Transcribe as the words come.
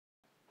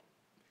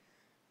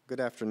Good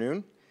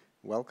afternoon.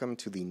 Welcome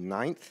to the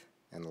 9th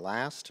and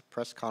last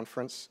press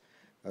conference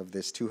of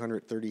this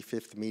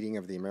 235th meeting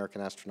of the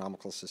American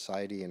Astronomical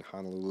Society in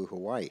Honolulu,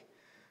 Hawaii.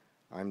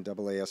 I'm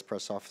AAS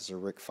Press Officer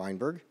Rick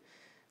Fienberg.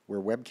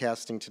 We're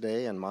webcasting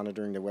today, and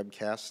monitoring the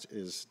webcast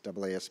is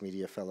AAS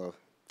Media Fellow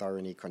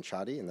Tharini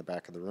Conchadi in the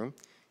back of the room.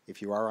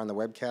 If you are on the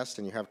webcast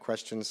and you have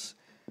questions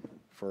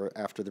for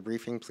after the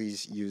briefing,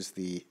 please use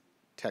the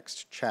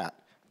text chat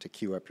to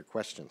queue up your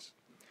questions.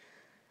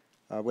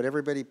 Would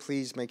everybody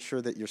please make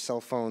sure that your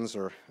cell phones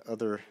or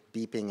other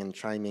beeping and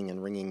chiming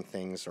and ringing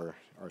things are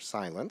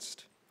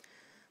silenced.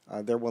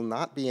 There will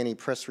not be any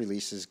press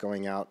releases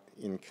going out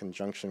in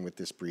conjunction with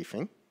this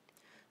briefing,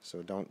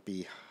 so don't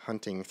be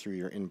hunting through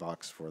your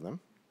inbox for them.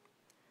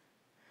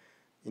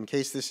 In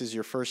case this is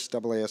your first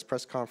AAS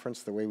press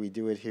conference, the way we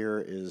do it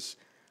here is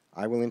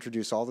I will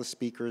introduce all the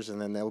speakers,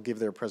 and then they'll give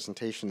their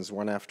presentations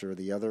one after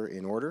the other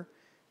in order,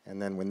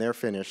 and then when they're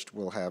finished,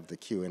 we'll have the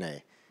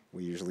Q&A.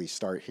 We usually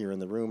start here in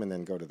the room and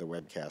then go to the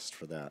webcast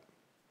for that.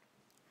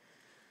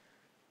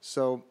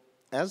 So,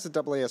 as the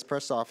AAS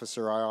press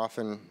officer, I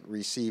often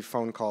receive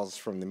phone calls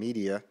from the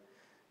media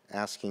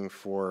asking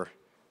for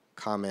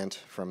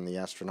comment from the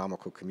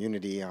astronomical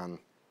community on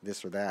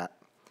this or that.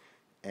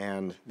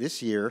 And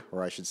this year,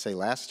 or I should say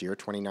last year,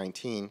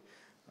 2019,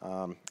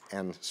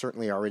 and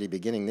certainly already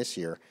beginning this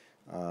year,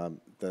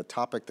 the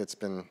topic that's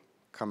been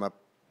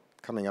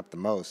coming up the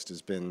most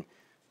has been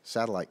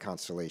satellite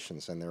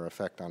constellations and their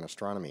effect on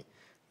astronomy.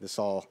 This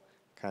all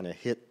kind of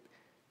hit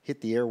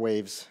the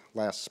airwaves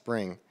last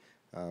spring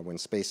when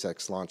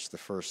SpaceX launched the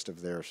first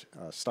of their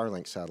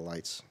Starlink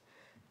satellites.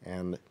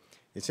 And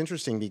it's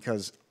interesting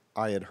because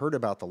I had heard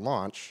about the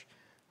launch,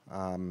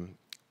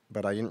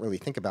 but I didn't really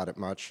think about it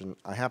much. And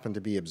I happened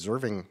to be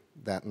observing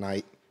that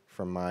night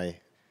from my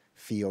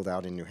field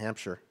out in New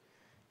Hampshire.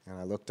 And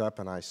I looked up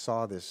and I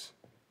saw this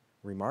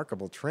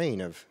remarkable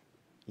train of,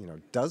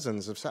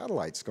 dozens of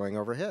satellites going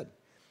overhead.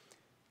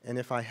 And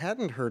if I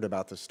hadn't heard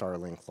about the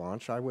Starlink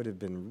launch, I would have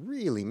been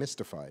really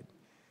mystified.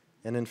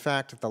 And in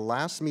fact, the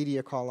last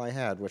media call I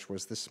had, which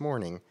was this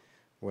morning,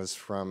 was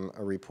from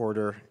a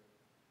reporter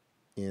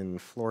in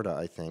Florida,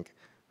 I think,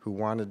 who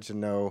wanted to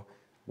know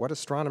what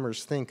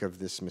astronomers think of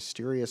this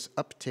mysterious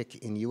uptick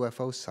in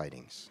UFO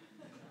sightings.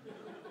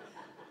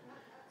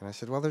 And I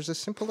said, well, there's a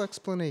simple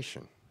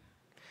explanation.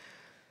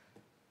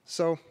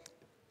 So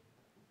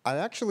I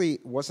actually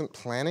wasn't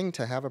planning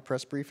to have a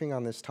press briefing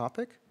on this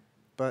topic,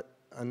 but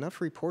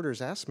enough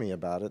reporters asked me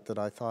about it that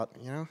I thought,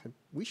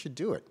 we should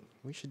do it.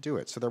 We should do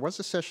it. So there was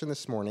a session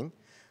this morning,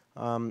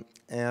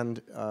 and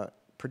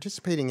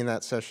participating in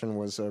that session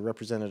was a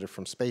representative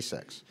from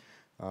SpaceX.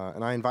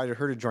 And I invited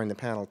her to join the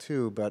panel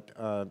too,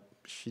 but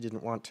she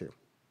didn't want to.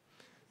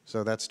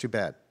 So that's too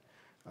bad.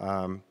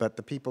 But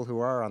the people who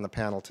are on the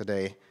panel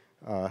today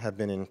have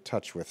been in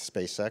touch with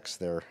SpaceX.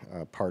 They're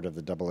part of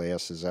the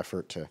AAS's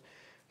effort to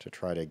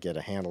try to get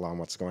a handle on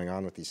what's going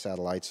on with these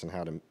satellites and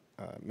how to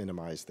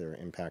minimize their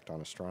impact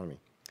on astronomy.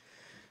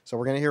 So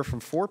we're going to hear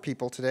from 4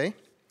 people today.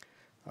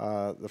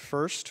 The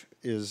first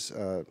is,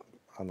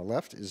 on the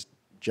left, is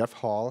Jeff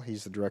Hall.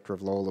 He's the director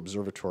of Lowell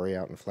Observatory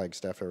out in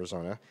Flagstaff,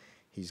 Arizona.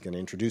 He's going to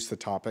introduce the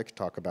topic,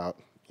 talk about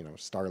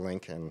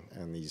Starlink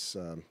and these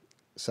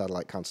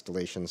satellite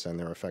constellations and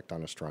their effect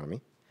on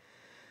astronomy.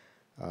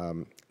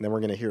 Then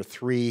we're going to hear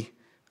 3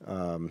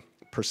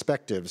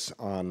 perspectives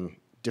on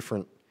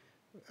different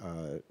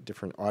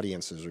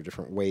audiences or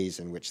different ways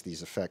in which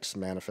these effects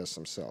manifest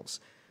themselves.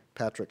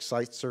 Patrick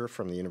Seitzer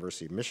from the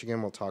University of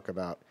Michigan will talk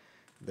about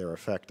their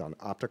effect on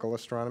optical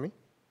astronomy.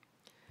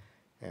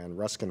 And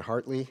Ruskin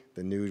Hartley,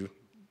 the new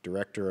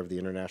director of the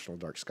International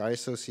Dark Sky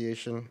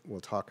Association, will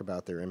talk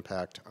about their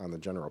impact on the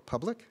general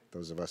public,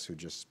 those of us who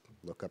just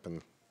look up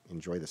and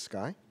enjoy the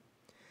sky.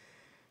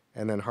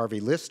 And then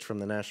Harvey Liszt from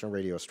the National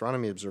Radio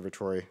Astronomy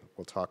Observatory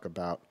will talk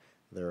about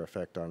their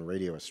effect on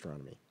radio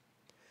astronomy.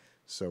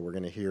 So we're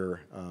going to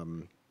hear,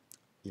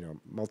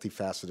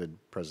 multifaceted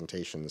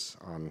presentations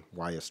on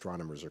why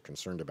astronomers are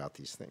concerned about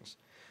these things.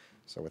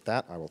 So with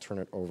that, I will turn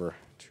it over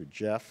to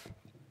Jeff,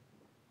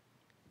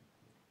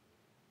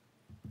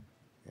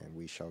 and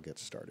we shall get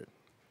started.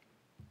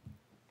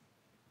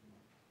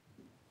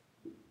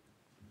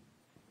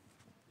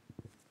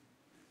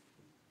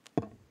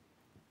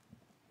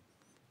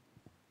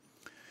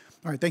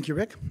 All right, thank you,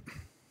 Rick.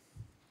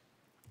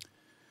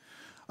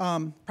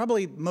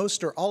 Probably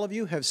most or all of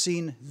you have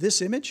seen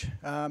this image.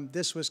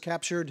 This was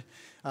captured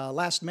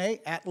last May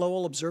at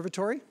Lowell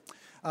Observatory.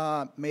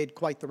 Made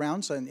quite the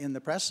rounds in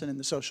the press and in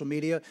the social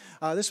media.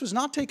 This was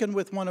not taken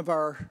with one of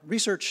our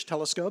research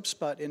telescopes,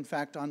 but in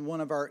fact on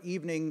one of our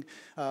evening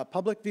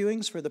public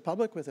viewings for the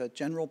public with a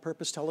general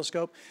purpose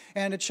telescope.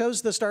 And it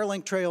shows the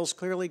Starlink trails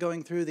clearly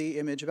going through the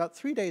image about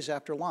 3 days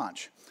after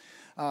launch.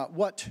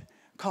 What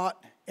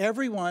caught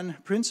everyone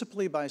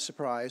principally by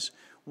surprise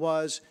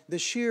was the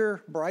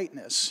sheer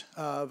brightness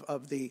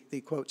of the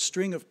quote,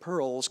 string of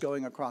pearls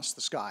going across the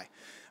sky.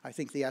 I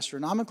think the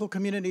astronomical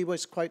community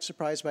was quite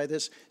surprised by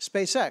this.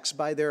 SpaceX,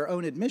 by their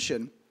own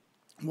admission,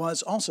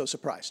 was also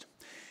surprised.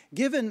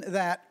 Given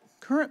that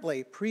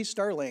currently,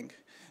 pre-Starlink,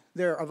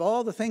 of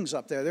all the things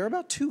up there, there are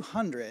about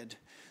 200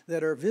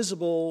 that are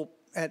visible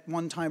at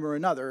one time or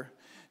another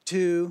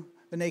to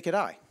the naked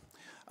eye.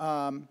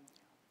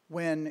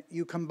 When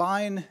you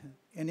combine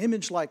an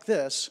image like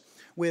this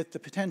with the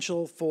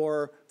potential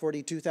for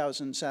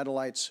 42,000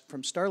 satellites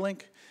from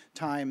Starlink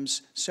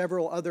times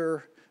several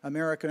other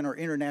American or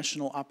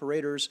international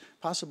operators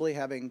possibly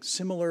having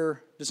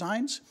similar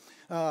designs,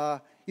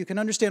 you can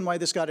understand why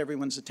this got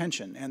everyone's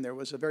attention, and there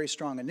was a very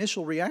strong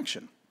initial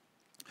reaction.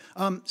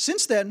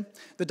 Since then,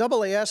 the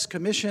AAS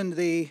commissioned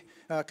the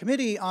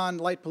Committee on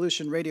Light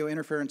Pollution, Radio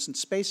Interference, and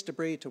Space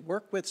Debris to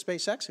work with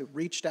SpaceX, who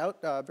reached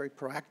out very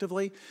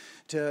proactively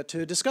to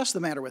discuss the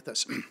matter with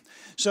us.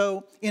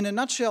 So, in a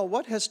nutshell,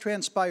 what has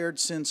transpired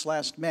since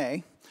last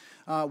May?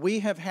 We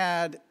have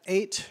had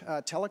 8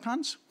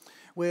 telecons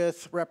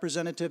with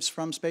representatives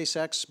from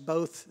SpaceX,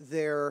 both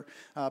their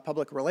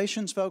public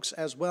relations folks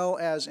as well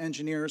as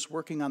engineers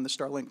working on the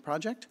Starlink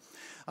project.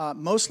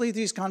 Mostly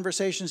these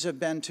conversations have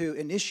been to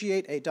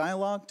initiate a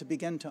dialogue to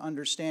begin to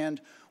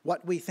understand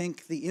what we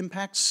think the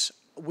impacts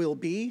will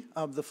be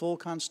of the full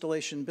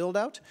constellation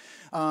build-out.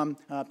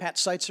 Pat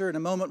Seitzer in a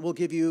moment will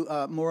give you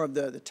more of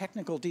the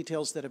technical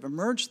details that have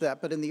emerged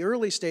that, but in the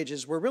early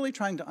stages we're really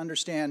trying to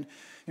understand,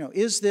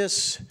 is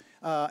this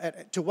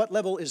to what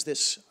level is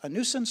this a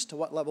nuisance? To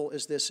what level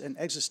is this an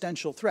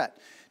existential threat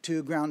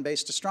to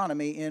ground-based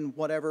astronomy in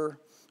whatever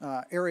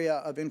area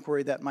of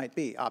inquiry that might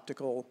be,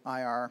 optical,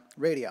 IR,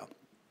 radio?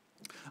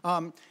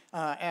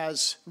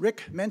 As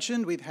Rick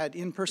mentioned, we've had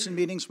in-person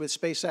meetings with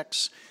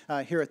SpaceX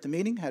here at the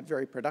meeting, had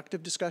very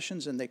productive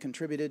discussions, and they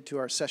contributed to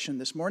our session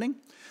this morning.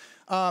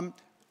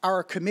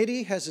 Our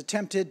committee has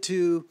attempted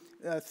to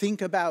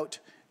think about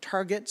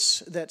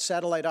targets that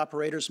satellite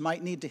operators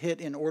might need to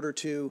hit in order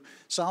to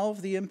solve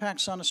the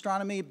impacts on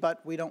astronomy, but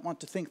we don't want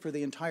to think for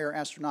the entire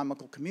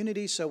astronomical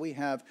community, so we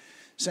have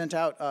sent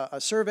out a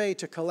survey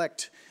to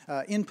collect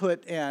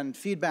input and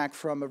feedback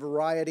from a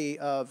variety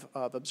of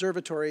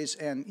observatories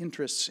and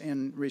interests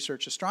in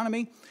research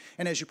astronomy.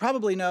 And as you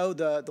probably know,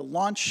 the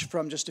launch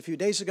from just a few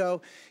days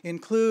ago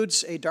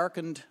includes a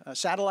darkened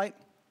satellite,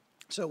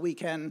 so we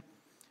can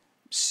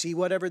see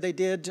whatever they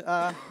did,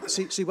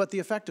 see what the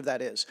effect of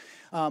that is.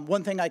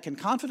 One thing I can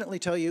confidently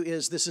tell you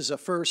is this is a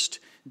first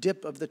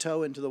dip of the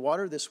toe into the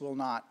water. This will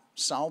not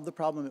solve the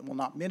problem. It will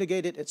not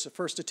mitigate it. It's a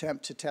first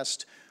attempt to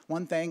test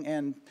one thing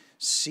and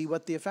see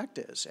what the effect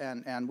is.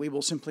 And we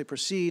will simply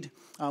proceed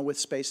with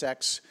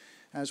SpaceX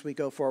as we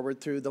go forward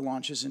through the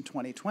launches in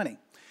 2020.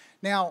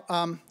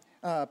 Now,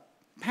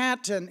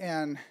 Pat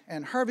and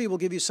Harvey will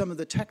give you some of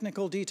the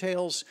technical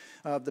details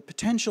of the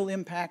potential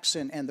impacts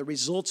and the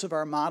results of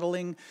our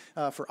modeling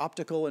for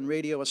optical and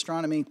radio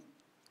astronomy.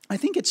 I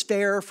think it's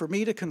fair for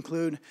me to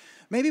conclude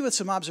maybe with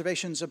some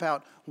observations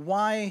about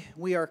why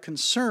we are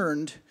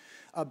concerned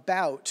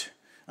about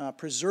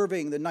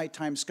preserving the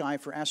nighttime sky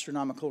for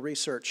astronomical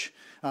research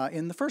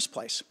in the first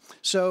place.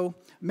 So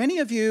many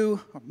of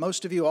you, or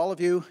most of you, all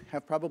of you,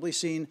 have probably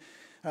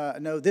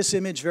know this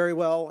image very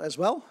well as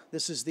well.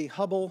 This is the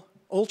Hubble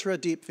Ultra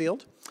Deep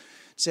Field.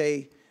 It's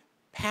a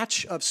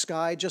patch of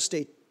sky, just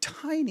a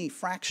tiny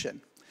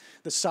fraction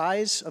the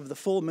size of the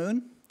full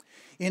moon.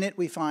 In it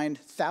we find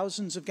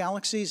thousands of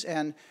galaxies,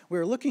 and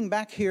we're looking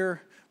back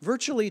here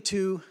virtually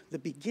to the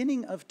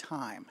beginning of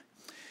time.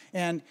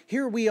 And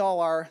here we all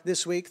are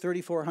this week,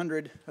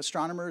 3,400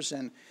 astronomers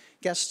and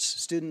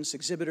guests, students,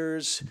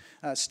 exhibitors,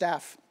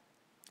 staff.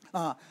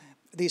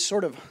 These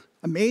sort of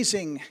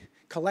amazing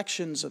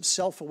collections of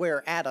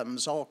self-aware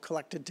atoms all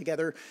collected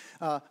together,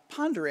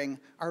 pondering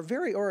our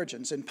very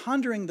origins and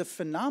pondering the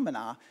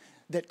phenomena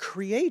that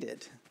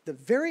created the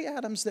very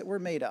atoms that we're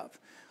made of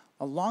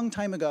a long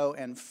time ago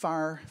and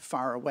far,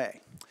 far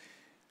away.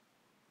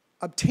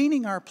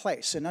 Obtaining our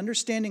place and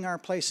understanding our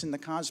place in the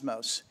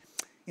cosmos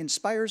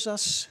inspires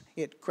us,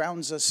 it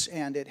grounds us,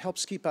 and it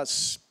helps keep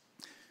us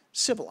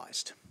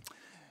civilized.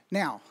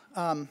 Now,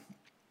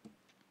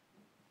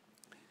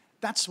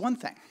 that's one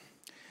thing.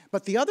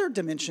 But the other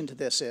dimension to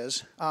this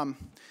is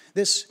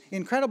this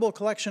incredible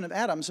collection of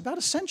atoms. About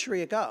a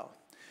century ago,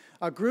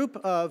 a group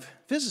of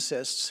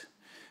physicists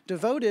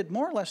devoted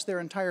more or less their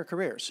entire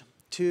careers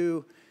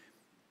to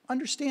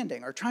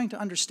understanding or trying to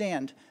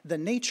understand the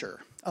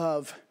nature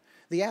of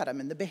the atom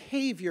and the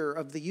behavior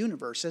of the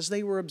universe as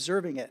they were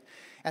observing it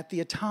at the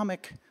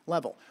atomic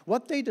level.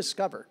 What they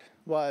discovered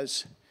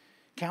was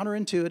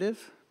counterintuitive,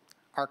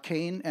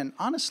 arcane, and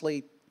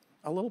honestly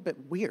a little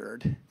bit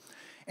weird.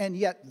 And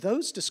yet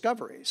those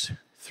discoveries,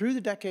 through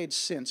the decades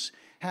since,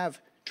 have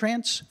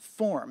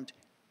transformed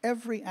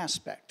every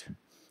aspect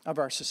of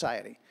our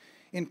society,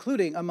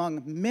 including,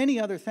 among many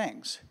other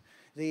things,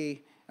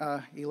 the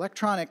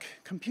electronic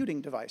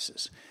computing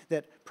devices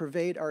that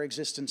pervade our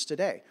existence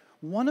today.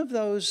 One of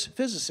those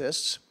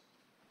physicists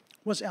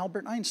was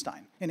Albert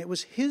Einstein, and it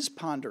was his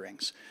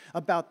ponderings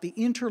about the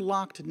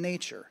interlocked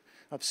nature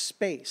of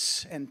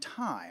space and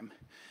time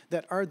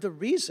that are the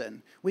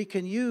reason we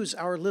can use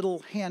our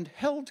little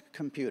handheld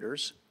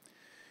computers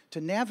to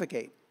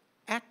navigate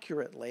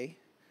accurately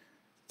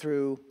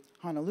through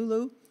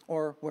Honolulu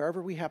or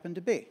wherever we happen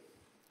to be.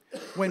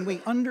 When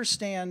we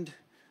understand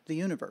the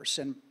universe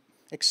and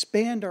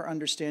expand our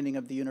understanding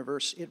of the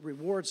universe, it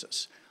rewards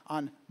us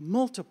on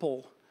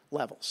multiple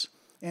levels,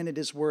 and it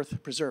is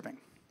worth preserving.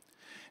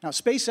 Now,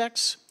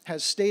 SpaceX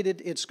has stated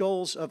its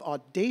goals of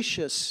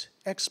audacious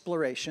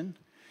exploration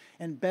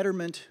and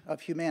betterment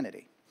of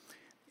humanity.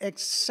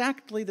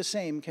 Exactly the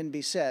same can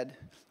be said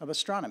of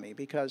astronomy,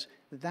 because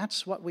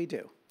that's what we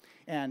do,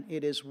 and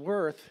it is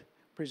worth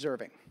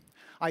preserving.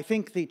 I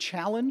think the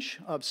challenge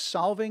of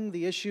solving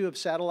the issue of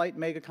satellite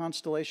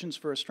mega-constellations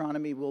for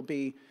astronomy will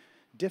be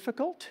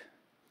difficult,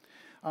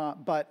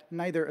 but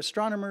neither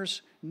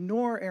astronomers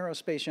nor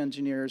aerospace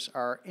engineers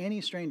are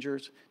any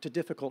strangers to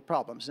difficult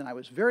problems. And I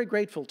was very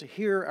grateful to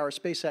hear our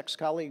SpaceX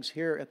colleagues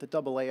here at the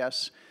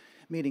AAS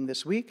meeting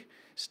this week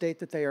state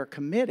that they are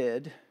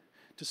committed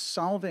to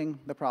solving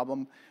the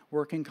problem,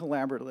 working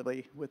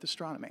collaboratively with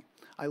astronomy.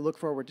 I look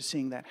forward to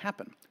seeing that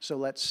happen. So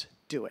let's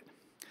do it.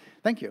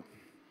 Thank you.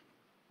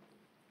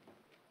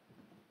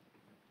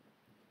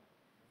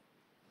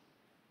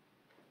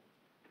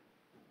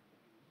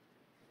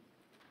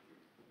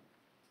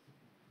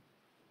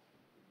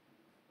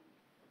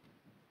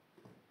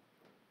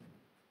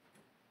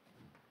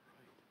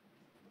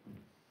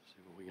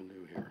 See what we can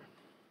do here.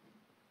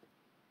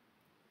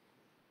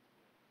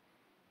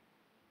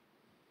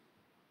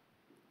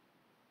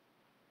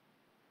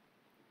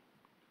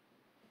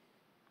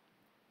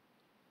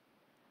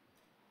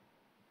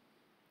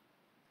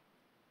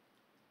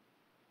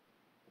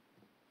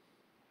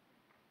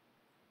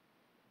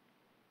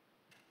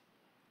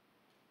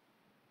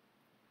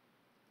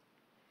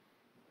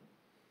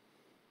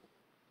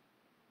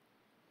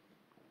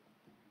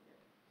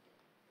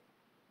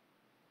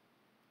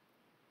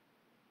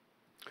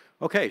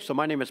 Okay, so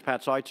my name is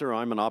Pat Seitzer.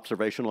 I'm an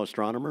observational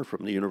astronomer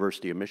from the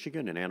University of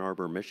Michigan in Ann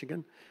Arbor,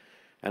 Michigan.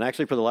 And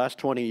actually for the last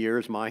 20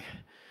 years,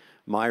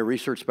 my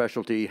research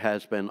specialty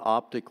has been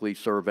optically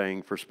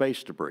surveying for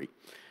space debris.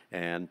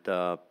 And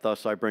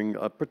thus I bring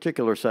a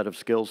particular set of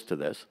skills to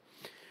this.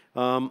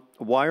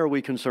 Why are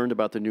we concerned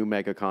about the new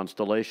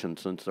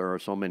mega-constellations, since there are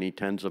so many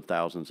tens of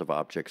thousands of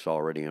objects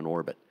already in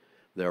orbit?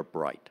 They're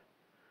bright.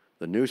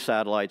 The new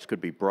satellites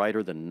could be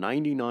brighter than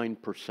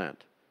 99%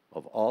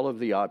 of all of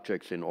the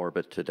objects in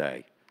orbit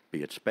today,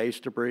 be it space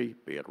debris,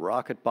 be it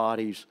rocket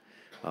bodies,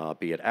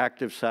 be it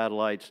active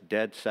satellites,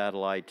 dead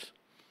satellites,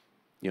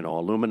 you know,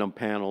 aluminum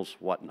panels,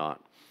 whatnot.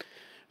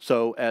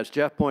 So as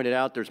Jeff pointed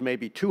out, there's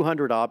maybe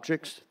 200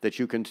 objects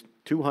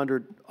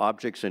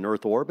in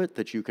Earth orbit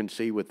that you can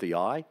see with the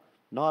eye,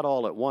 not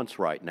all at once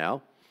right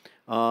now,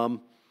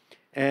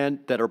 and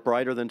that are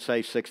brighter than,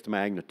 say, 6th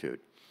magnitude.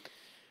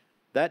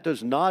 That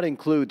does not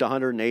include the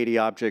 180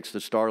 objects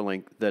that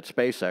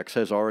SpaceX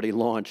has already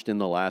launched in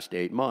the last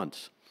 8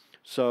 months.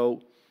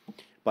 So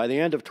by the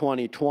end of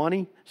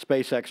 2020,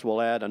 SpaceX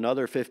will add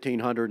another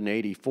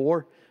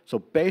 1,584. So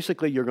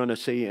basically, you're going to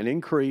see an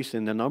increase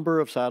in the number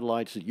of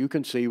satellites that you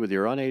can see with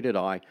your unaided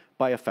eye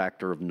by a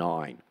factor of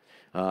 9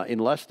 in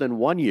less than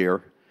 1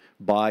 year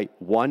by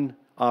one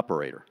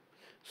operator.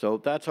 So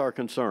that's our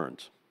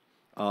concerns.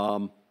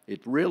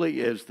 It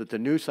really is that the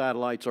new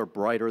satellites are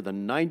brighter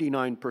than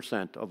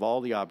 99% of all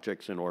the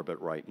objects in orbit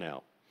right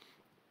now.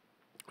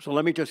 So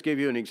let me just give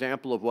you an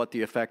example of what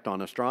the effect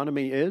on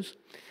astronomy is.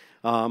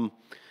 So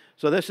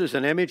this is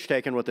an image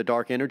taken with the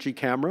dark energy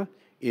camera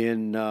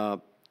in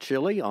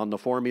Chile on the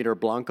 4-meter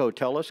Blanco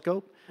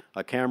telescope,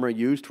 a camera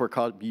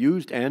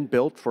used and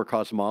built for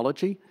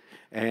cosmology.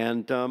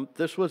 And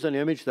this was an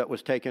image that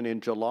was taken in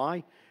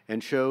July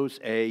and shows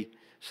a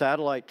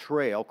satellite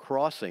trail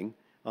crossing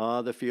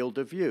the field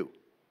of view.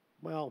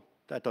 Well,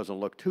 that doesn't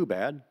look too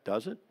bad,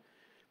 does it?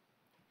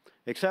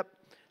 Except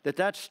that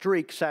that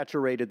streak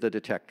saturated the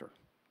detector,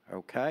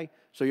 okay?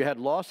 So you had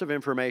loss of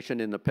information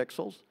in the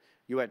pixels.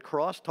 You had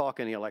crosstalk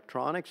in the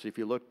electronics. If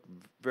you looked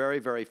very,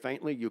 very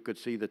faintly, you could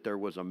see that there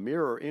was a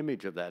mirror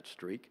image of that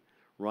streak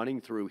running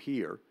through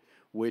here,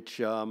 which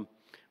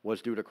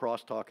was due to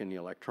crosstalk in the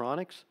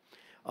electronics.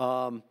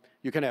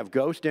 You can have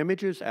ghost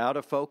images out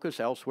of focus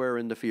elsewhere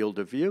in the field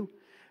of view,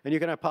 and you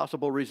can have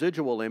possible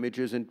residual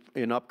images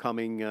in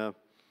upcoming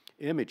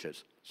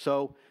images.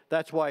 So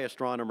that's why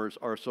astronomers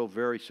are so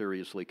very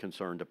seriously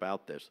concerned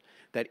about this,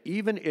 that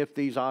even if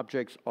these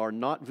objects are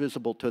not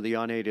visible to the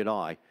unaided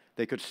eye,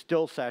 they could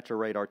still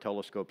saturate our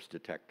telescope's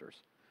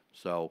detectors.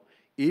 So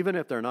even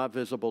if they're not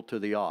visible to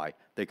the eye,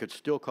 they could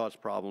still cause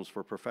problems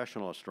for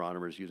professional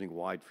astronomers using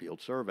wide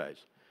field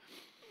surveys.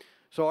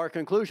 So our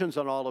conclusions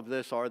on all of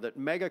this are that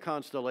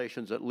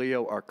mega-constellations at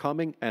LEO are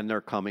coming, and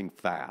they're coming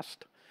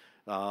fast.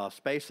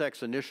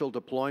 SpaceX initial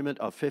deployment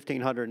of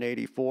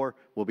 1,584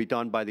 will be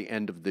done by the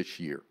end of this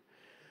year.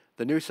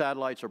 The new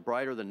satellites are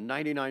brighter than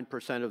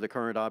 99% of the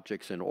current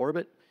objects in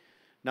orbit.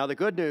 Now the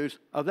good news,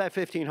 of that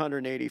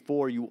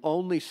 1,584, you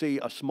only see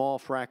a small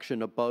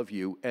fraction above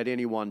you at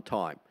any one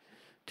time,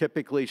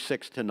 typically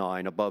 6 to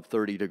 9 above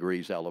 30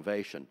 degrees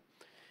elevation.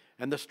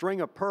 And the string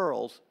of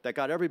pearls that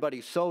got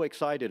everybody so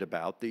excited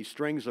about, these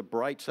strings of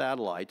bright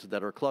satellites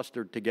that are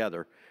clustered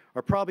together,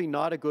 are probably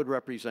not a good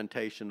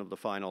representation of the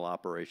final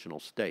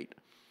operational state.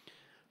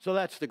 So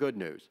that's the good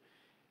news.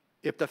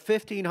 If the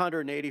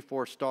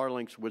 1,584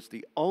 Starlinks was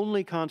the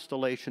only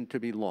constellation to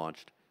be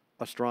launched,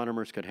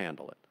 astronomers could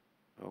handle it,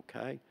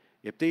 okay?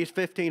 If these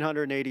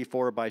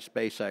 1,584 by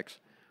SpaceX,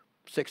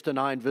 6 to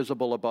 9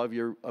 visible above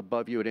you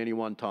at any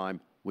one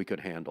time, we could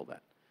handle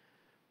that.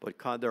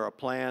 But there are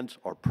plans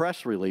or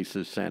press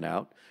releases sent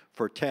out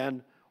for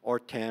 10 or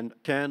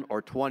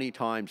 20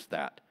 times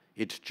that.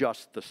 It's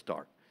just the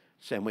start.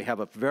 And we have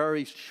a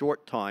very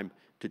short time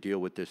to deal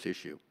with this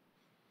issue.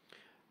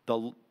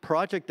 The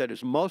project that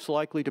is most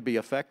likely to be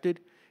affected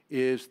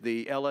is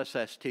the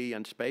LSST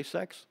and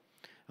SpaceX.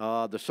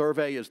 The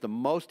survey is the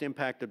most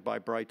impacted by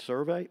bright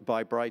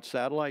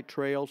satellite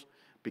trails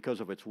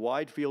because of its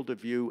wide field of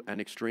view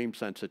and extreme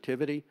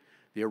sensitivity.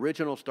 The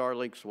original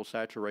Starlinks will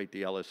saturate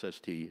the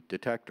LSST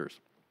detectors.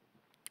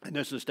 And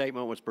this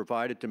statement was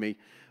provided to me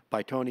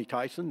by Tony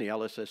Tyson, the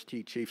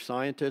LSST chief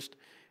scientist,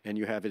 and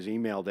you have his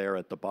email there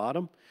at the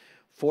bottom.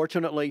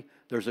 Fortunately,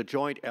 there's a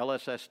joint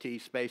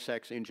LSST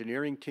SpaceX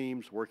engineering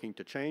teams working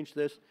to change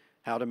this,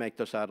 how to make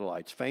the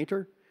satellites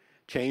fainter,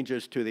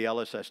 changes to the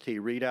LSST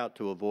readout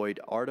to avoid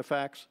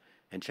artifacts,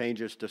 and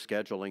changes to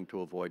scheduling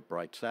to avoid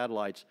bright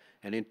satellites.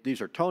 And these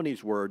are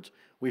Tony's words.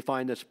 We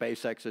find that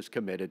SpaceX is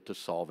committed to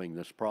solving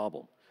this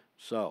problem.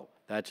 So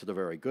that's the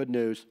very good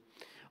news.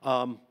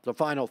 The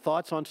final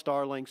thoughts on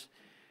Starlinks.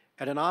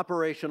 At an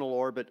operational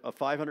orbit of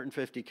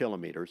 550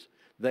 kilometers,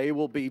 they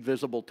will be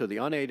visible to the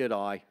unaided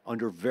eye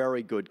under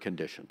very good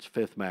conditions,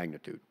 5th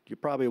magnitude. You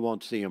probably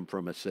won't see them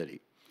from a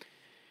city.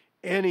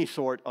 Any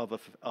sort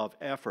of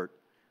effort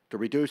to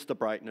reduce the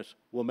brightness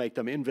will make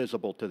them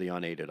invisible to the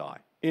unaided eye.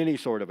 Any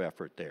sort of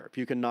effort there. If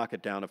you can knock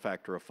it down a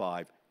factor of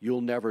 5,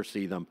 you'll never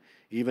see them,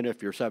 even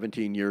if you're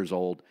 17 years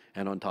old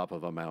and on top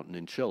of a mountain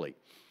in Chile.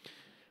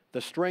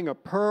 The string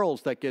of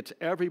pearls that gets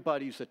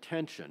everybody's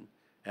attention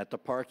at the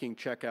parking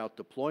checkout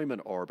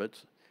deployment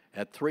orbits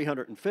at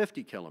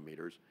 350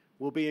 kilometers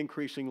will be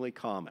increasingly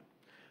common.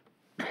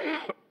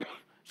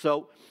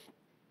 So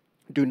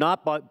do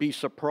not be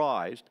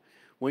surprised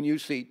when you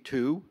see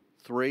 2,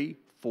 3,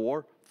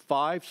 4,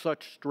 5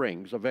 such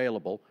strings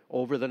available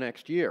over the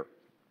next year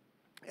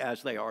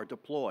as they are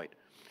deployed.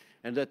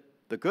 And that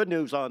the good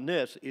news on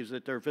this is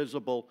that they're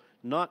visible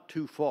not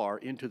too far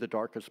into the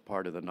darkest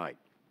part of the night.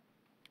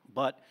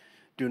 But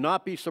do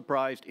not be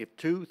surprised if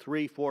 2,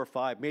 3, 4,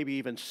 5, maybe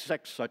even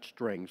 6 such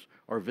strings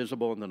are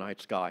visible in the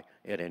night sky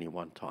at any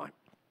one time.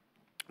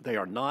 They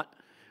are not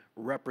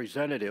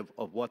representative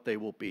of what they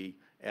will be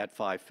at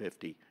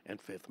 550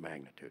 and 5th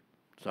magnitude.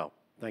 So,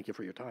 thank you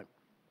for your time.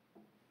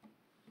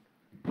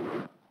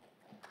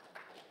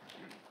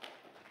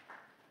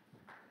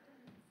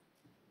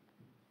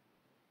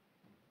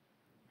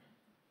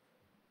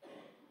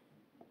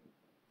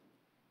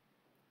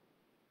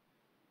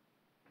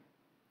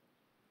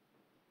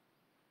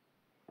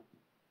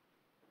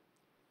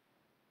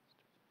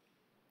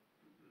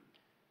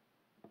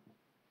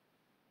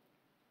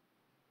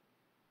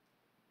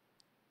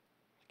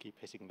 Keep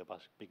hitting the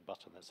big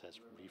button that says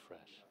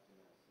refresh.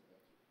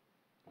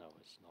 No,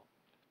 it's not.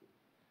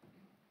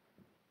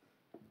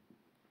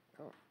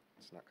 Oh,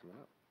 it's not coming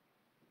up.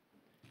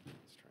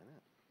 Let's try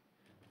that.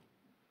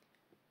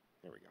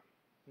 There we go.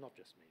 Not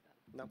just me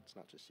then. No, it's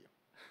not just you.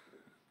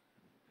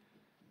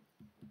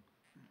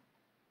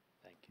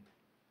 Thank you.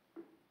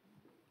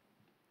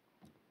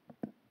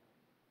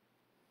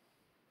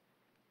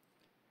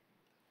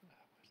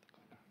 Where's the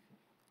clicker?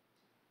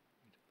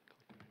 We do the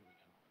clicker. Here we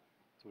go.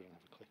 So we don't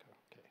have a clicker.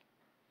 Okay.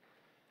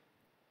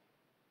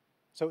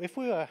 So if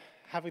we were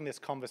having this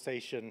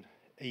conversation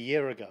a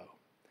year ago,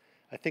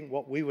 I think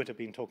what we would have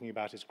been talking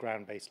about is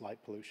ground-based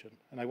light pollution.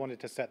 And I wanted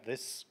to set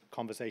this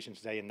conversation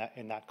today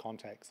in that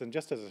context. And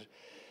just as a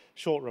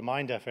short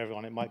reminder for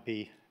everyone, it might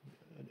be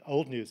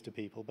old news to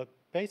people, but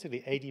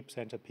basically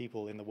 80% of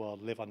people in the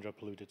world live under a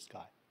polluted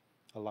sky,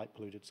 a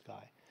light-polluted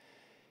sky.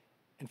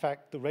 In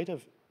fact, the rate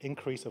of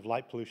increase of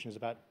light pollution is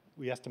about,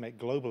 we estimate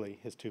globally,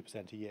 is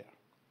 2% a year.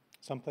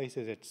 Some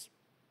places it's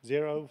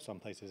 0, some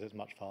places it's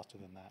much faster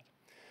than that.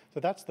 So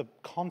that's the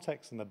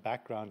context and the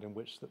background in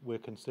which we're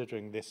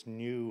considering this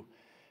new,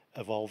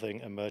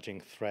 evolving,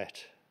 emerging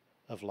threat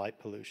of light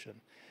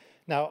pollution.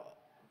 Now,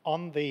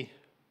 on the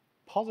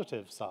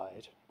positive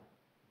side,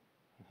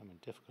 I'm having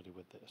difficulty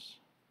with this,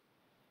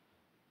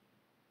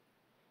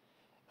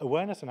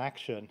 awareness and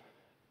action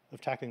of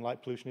tackling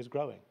light pollution is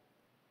growing.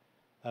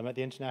 At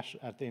the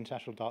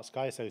International Dark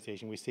Sky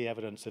Association, we see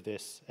evidence of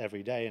this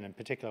every day, and in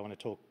particular, I want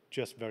to talk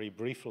just very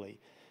briefly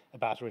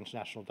about our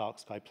International Dark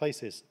Sky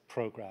Places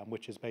program,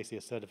 which is basically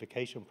a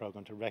certification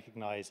program to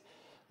recognize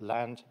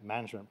land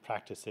management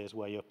practices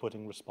where you're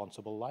putting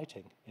responsible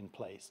lighting in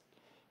place.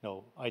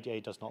 No, IDA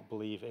does not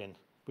believe in,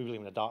 we believe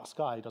in a dark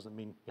sky, doesn't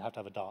mean you have to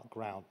have a dark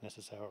ground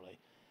necessarily.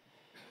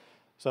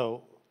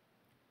 So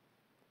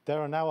there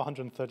are now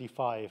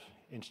 135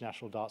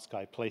 International Dark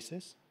Sky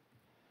Places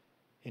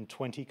in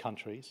 20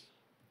 countries,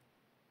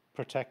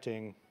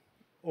 protecting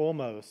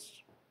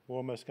we're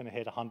almost going to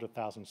hit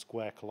 100,000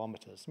 square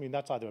kilometers. I mean,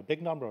 that's either a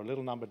big number or a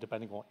little number,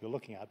 depending on what you're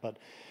looking at. But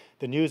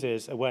the news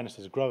is awareness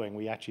is growing.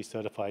 We actually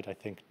certified, I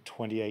think,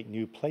 28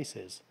 new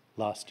places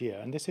last year,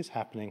 and this is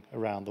happening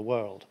around the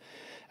world.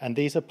 And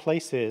these are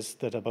places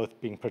that are both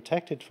being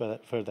protected for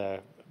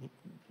the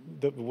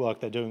work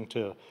they're doing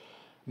to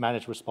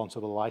manage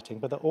responsible lighting,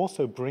 but they're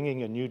also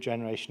bringing a new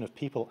generation of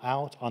people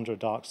out under a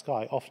dark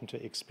sky, often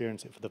to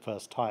experience it for the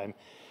first time.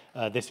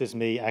 This is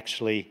me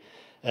actually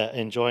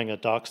enjoying a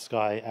dark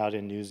sky out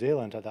in New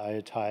Zealand at the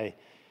Aitai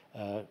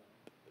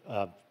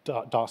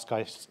Dark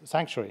Sky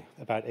Sanctuary,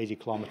 about 80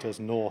 kilometers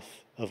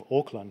north of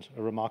Auckland,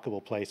 a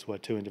remarkable place where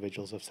two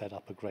individuals have set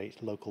up a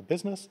great local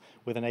business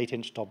with an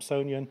 8-inch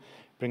Dobsonian,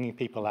 bringing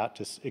people out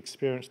to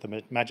experience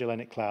the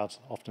Magellanic Clouds,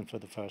 often for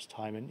the first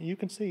time. And you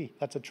can see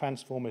that's a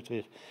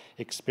transformative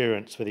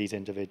experience for these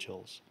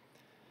individuals.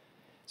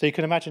 So you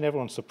can imagine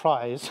everyone's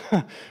surprise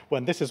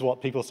when this is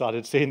what people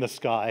started seeing in the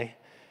sky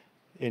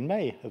in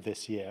May of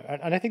this year.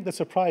 And I think the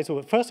surprise, well,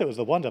 at first it was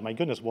the wonder, my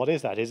goodness, what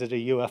is that? Is it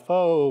a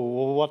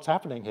UFO? What's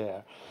happening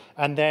here?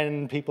 And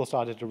then people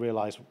started to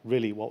realize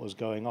really what was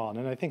going on.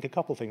 And I think a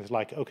couple things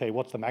like, okay,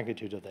 what's the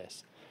magnitude of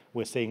this?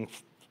 We're seeing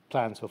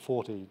plans for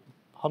 40,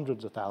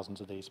 hundreds of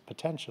thousands of these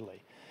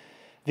potentially.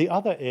 The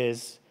other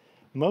is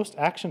most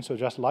actions to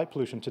address light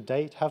pollution to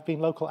date have been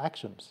local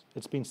actions.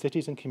 It's been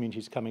cities and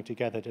communities coming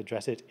together to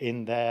address it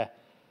in their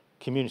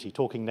community,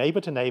 talking neighbor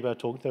to neighbor,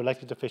 talking to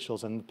elected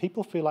officials, and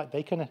people feel like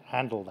they can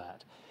handle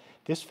that.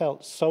 This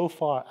felt so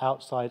far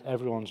outside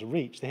everyone's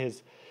reach.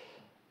 There's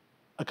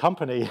a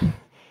company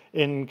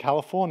in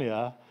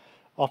California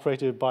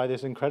operated by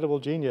this incredible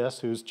genius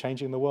who's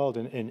changing the world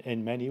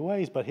in many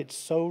ways, but it's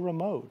so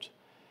remote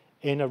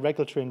in a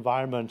regulatory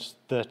environment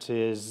that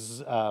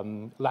is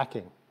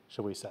lacking,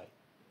 shall we say.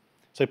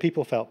 So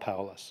people felt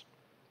powerless.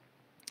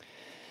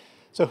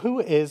 So who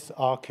is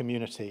our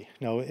community?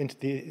 Into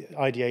the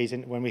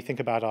IDAs, when we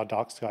think about our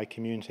dark sky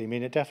community, I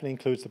mean, it definitely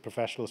includes the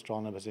professional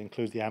astronomers, it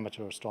includes the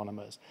amateur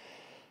astronomers.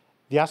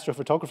 The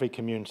astrophotography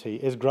community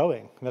is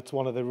growing. That's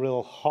one of the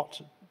real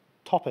hot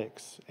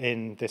topics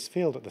in this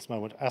field at this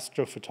moment.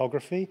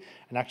 Astrophotography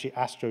and actually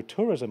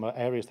astrotourism are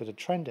areas that are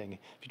trending.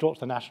 If you talk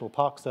to the National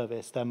Park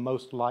Service, their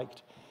most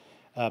liked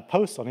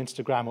posts on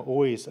Instagram are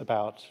always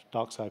about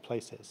dark sky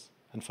places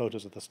and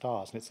photos of the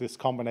stars. And it's this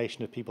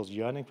combination of people's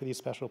yearning for these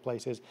special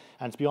places,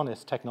 and to be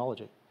honest,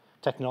 technology.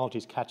 Technology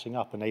is catching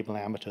up,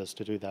 enabling amateurs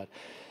to do that.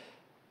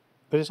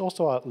 But it's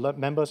also our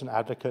members and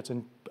advocates,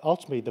 and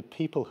ultimately the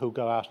people who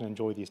go out and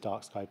enjoy these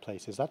dark sky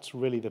places. That's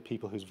really the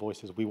people whose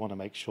voices we want to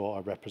make sure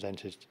are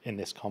represented in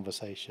this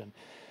conversation.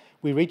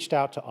 We reached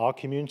out to our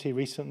community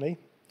recently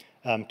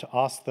to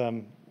ask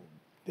them,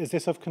 is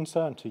this of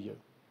concern to you?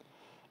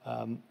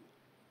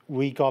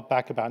 We got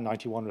back about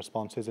 91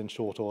 responses in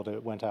short order.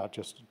 It went out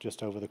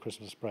just over the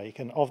Christmas break.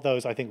 And of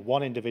those, I think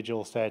one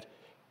individual said,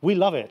 we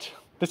love it.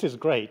 This is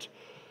great.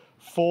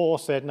 4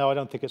 said, no, I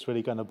don't think it's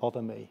really going to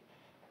bother me.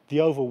 The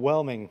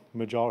overwhelming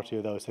majority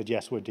of those said,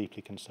 yes, we're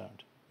deeply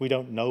concerned. We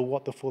don't know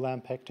what the full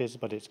impact is,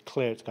 but it's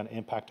clear it's going to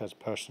impact us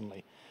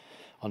personally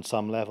on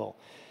some level.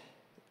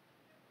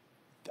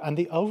 And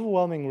the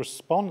overwhelming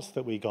response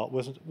that we got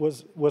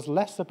was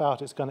less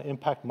about it's going to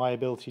impact my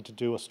ability to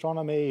do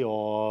astronomy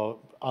or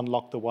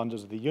unlock the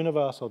wonders of the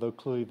universe, although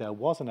clearly there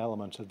was an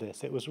element of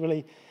this. It was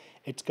really,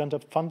 it's going to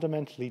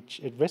fundamentally,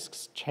 it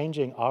risks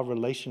changing our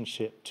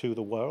relationship to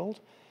the world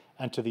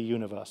and to the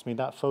universe. I mean,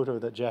 that photo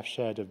that Jeff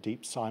shared of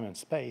deep Simon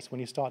space, when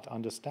you start to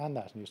understand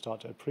that and you start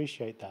to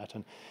appreciate that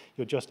and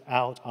you're just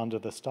out under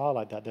the star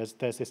like that,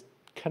 there's this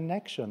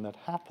connection that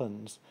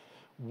happens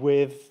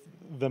with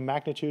the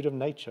magnitude of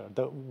nature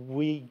that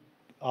we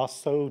are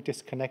so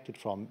disconnected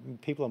from.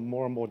 People are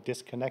more and more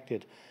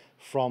disconnected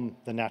from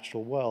the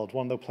natural world.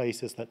 One of the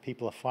places that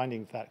people are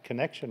finding that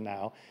connection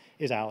now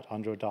is out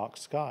under a dark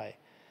sky.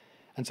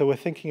 And so we're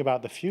thinking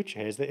about the future.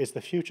 Is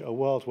the future a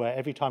world where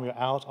every time you're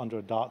out under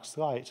a dark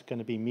sky, it's going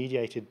to be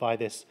mediated by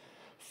this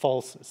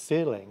false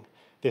ceiling,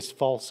 this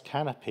false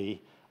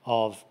canopy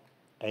of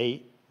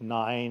 8,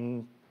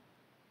 9,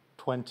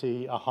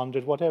 20,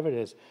 100, whatever it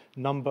is,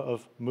 number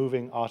of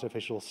moving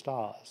artificial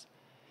stars.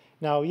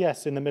 Now,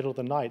 yes, in the middle of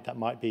the night, that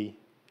might be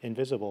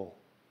invisible.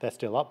 They're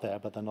still up there,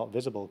 but they're not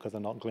visible because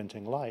they're not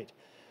glinting light.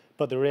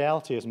 But the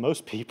reality is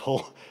most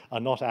people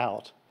are not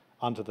out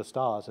under the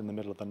stars in the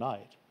middle of the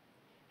night.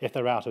 If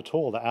they're out at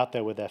all, they're out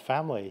there with their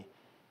family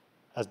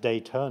as day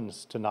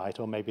turns to night,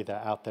 or maybe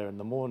they're out there in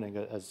the morning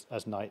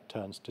as night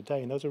turns to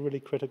day. And those are really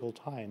critical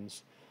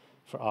times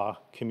for our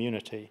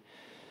community.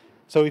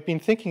 So we've been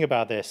thinking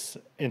about this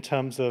in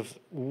terms of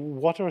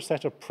what are a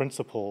set of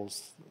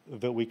principles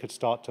that we could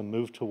start to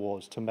move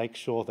towards to make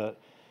sure that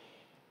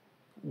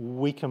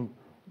we can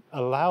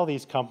allow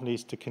these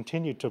companies to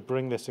continue to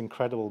bring this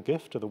incredible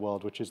gift to the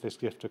world, which is this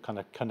gift of kind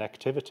of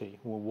connectivity.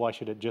 Well, why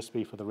should it just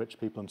be for the rich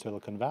people in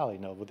Silicon Valley?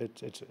 No,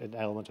 it's an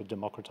element of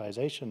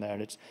democratization there,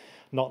 and it's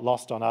not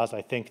lost on us,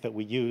 I think, that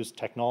we use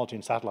technology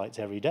and satellites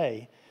every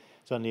day.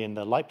 Certainly in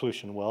the light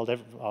pollution world,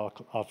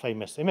 our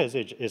famous image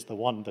is the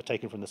one that's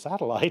taken from the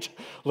satellite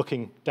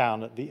looking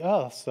down at the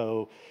Earth.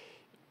 So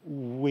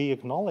we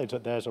acknowledge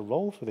that there's a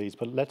role for these,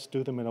 but let's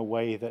do them in a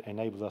way that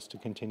enables us to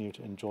continue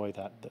to enjoy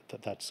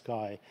that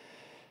sky.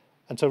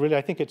 And so really,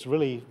 I think it's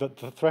really the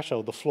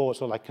threshold, the floor,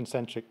 sort of like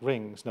concentric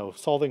rings. No,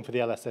 solving for the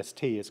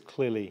LSST is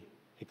clearly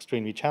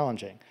extremely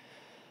challenging.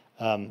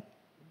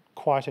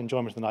 Quiet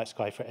enjoyment of the night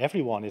sky for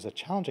everyone is a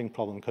challenging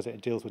problem because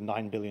it deals with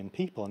 9 billion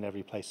people in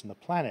every place on the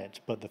planet,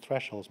 but the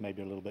thresholds may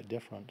be a little bit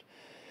different.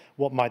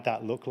 What might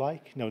that look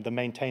like? You know, the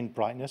maintained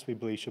brightness, we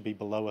believe, should be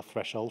below a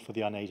threshold for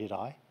the unaided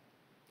eye.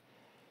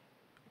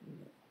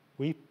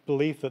 We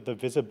believe that the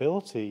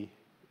visibility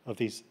of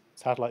these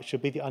satellites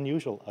should be the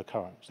unusual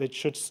occurrence. It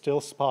should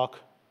still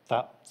spark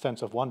that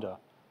sense of wonder,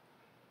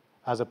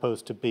 as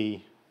opposed to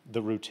be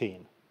the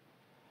routine.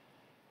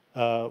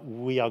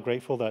 We are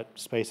grateful that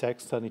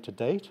SpaceX, certainly to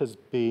date, has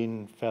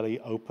been fairly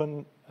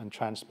open and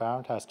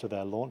transparent as to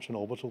their launch and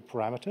orbital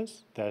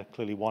parameters. They're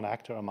clearly one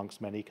actor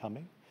amongst many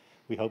coming.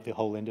 We hope the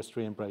whole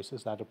industry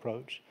embraces that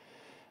approach.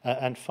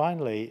 And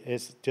finally,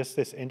 is just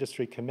this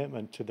industry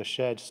commitment to the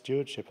shared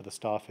stewardship of the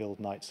star-filled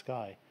night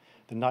sky.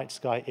 The night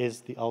sky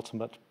is the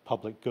ultimate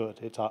public good.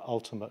 It's our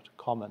ultimate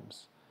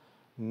commons.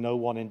 No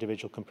one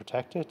individual can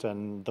protect it,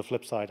 and the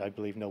flip side, I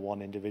believe no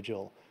one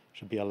individual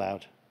should be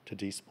allowed to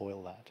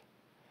despoil that.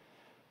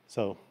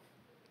 So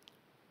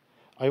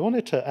I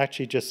wanted to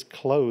actually just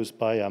close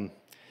by,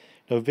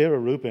 Vera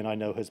Rubin, I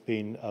know, has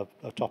been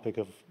a topic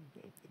of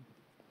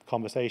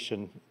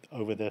conversation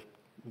over the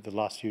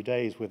last few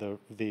days with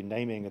the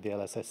naming of the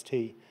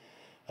LSST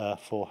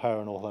for her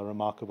and all her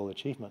remarkable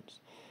achievements.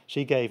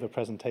 She gave a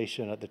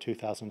presentation at the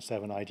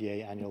 2007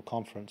 IDA annual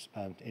conference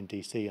in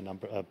DC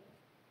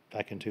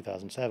back in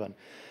 2007.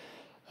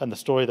 And the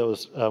story that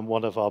was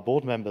one of our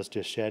board members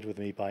just shared with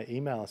me by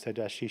email said,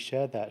 as she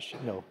shared that,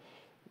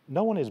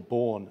 no one is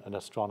born an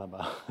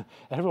astronomer.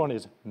 Everyone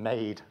is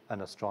made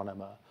an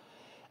astronomer.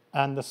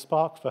 And the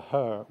spark for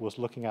her was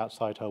looking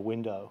outside her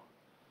window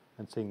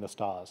and seeing the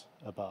stars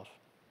above.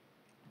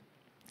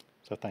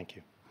 So thank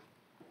you.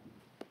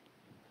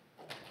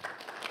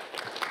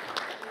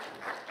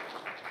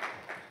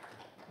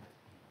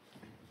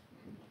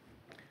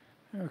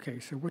 Okay,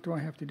 so what do I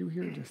have to do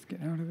here? Just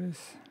get out of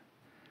this.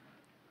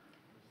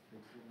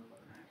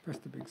 Press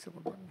the big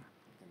silver button.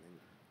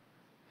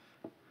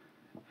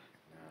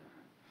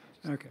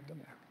 Okay, yeah.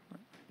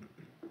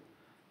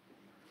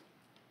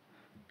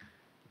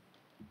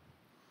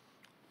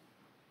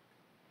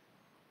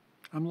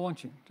 I'm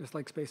launching, just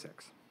like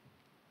SpaceX.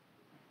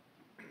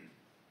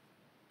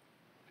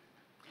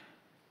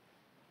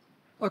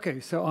 Okay,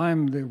 so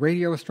I'm the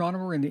radio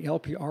astronomer in the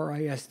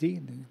LPRISD,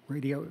 the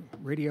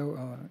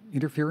radio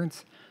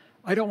interference.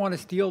 I don't want to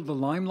steal the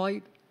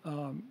limelight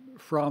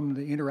from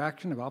the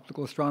interaction of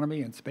optical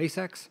astronomy and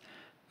SpaceX.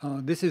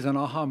 This is an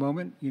aha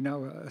moment,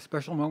 a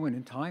special moment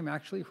in time,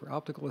 actually, for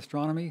optical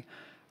astronomy.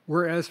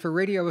 Whereas for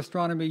radio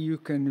astronomy, you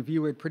can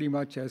view it pretty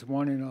much as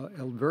one in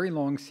a very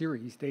long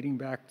series dating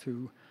back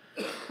to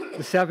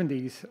the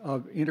 70s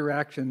of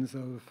interactions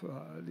of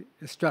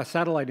the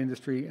satellite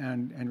industry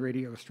and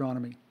radio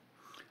astronomy.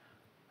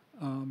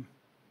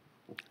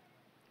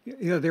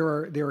 There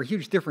are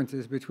huge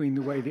differences between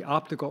the way the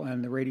optical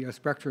and the radio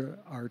spectra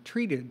are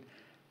treated.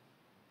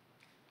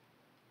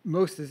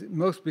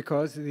 Most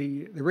because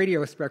the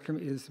radio spectrum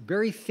is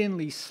very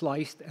thinly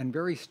sliced and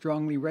very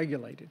strongly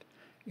regulated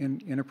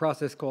in a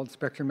process called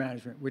spectrum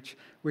management, which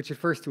at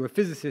first to a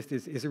physicist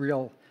is a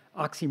real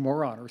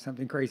oxymoron or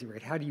something crazy,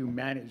 right? How do you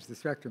manage the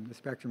spectrum? The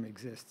spectrum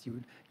exists.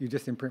 You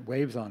just imprint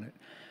waves on it.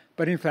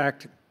 But in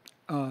fact,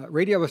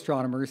 radio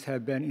astronomers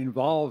have been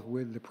involved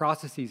with the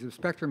processes of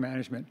spectrum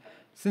management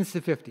since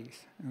the 50s,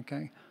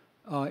 okay?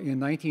 In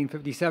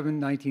 1957,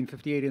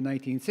 1958, and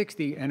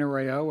 1960,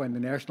 NRAO and the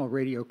National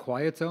Radio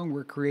Quiet Zone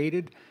were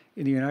created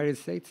in the United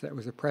States. That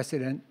was a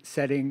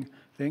precedent-setting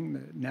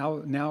thing.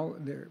 Now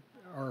there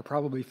are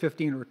probably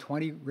 15 or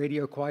 20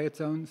 radio quiet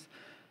zones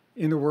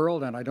in the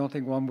world, and I don't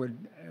think one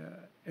would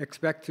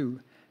expect to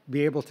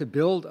be able to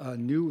build a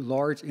new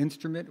large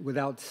instrument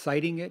without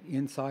siting it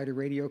inside a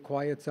radio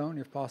quiet zone,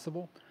 if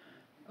possible.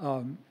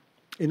 In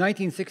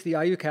 1960,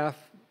 IUCAF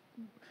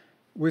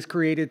was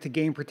created to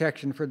gain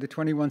protection for the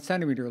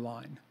 21-centimeter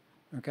line,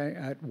 okay,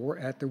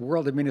 at the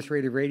World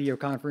Administrative Radio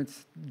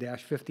Conference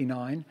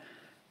 '59.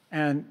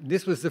 And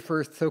this was the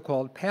first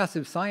so-called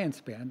passive science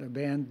band, a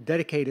band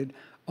dedicated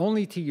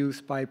only to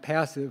use by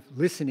passive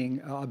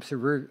listening,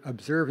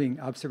 observing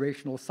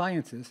observational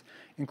sciences,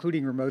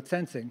 including remote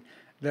sensing,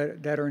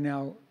 that are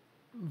now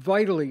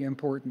vitally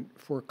important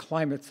for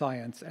climate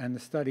science and the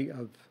study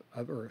of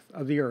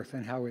the Earth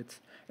and how its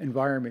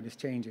environment is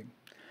changing.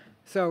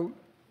 So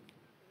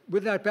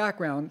with that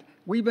background,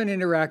 we've been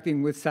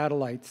interacting with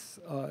satellites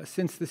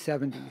since the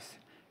 70s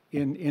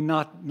in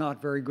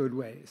not very good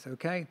ways,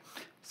 okay?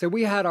 So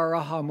we had our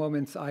aha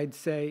moments, I'd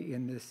say,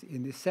 in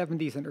the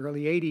 70s and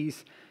early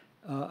 80s,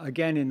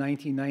 again in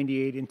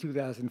 1998 and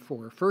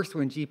 2004. First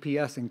when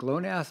GPS and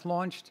GLONASS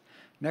launched,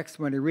 next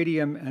when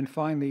Iridium, and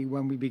finally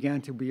when we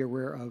began to be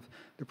aware of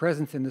the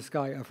presence in the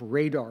sky of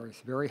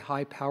radars, very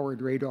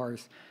high-powered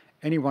radars,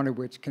 any one of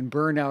which can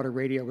burn out a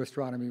radio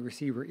astronomy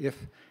receiver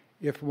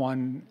if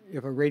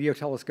a radio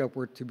telescope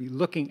were to be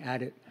looking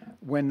at it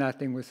when that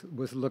thing was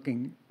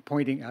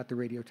pointing at the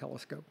radio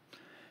telescope.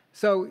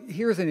 So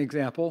here's an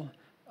example.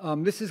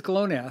 This is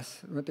GLONASS,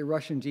 the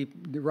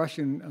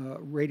Russian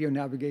radio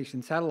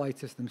navigation satellite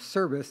system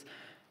service,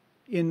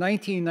 in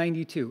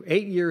 1992,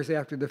 8 years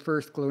after the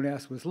first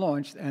GLONASS was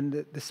launched,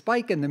 and the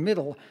spike in the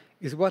middle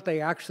is what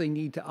they actually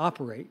need to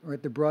operate,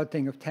 right? The broad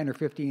thing of 10 or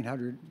 15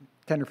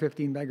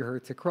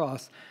 megahertz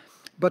across.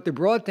 But the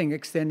broad thing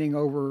extending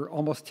over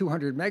almost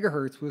 200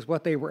 megahertz was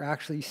what they were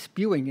actually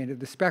spewing into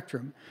the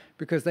spectrum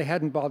because they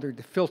hadn't bothered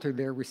to filter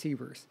their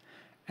receivers.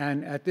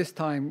 And at this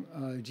time,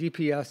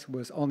 GPS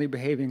was only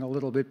behaving a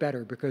little bit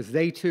better because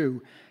they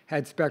too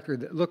had spectra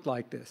that looked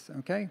like this,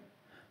 okay?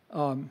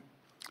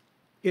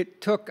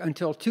 It took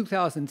until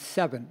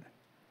 2007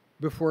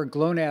 before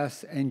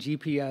GLONASS and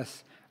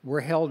GPS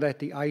were held at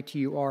the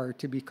ITUR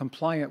to be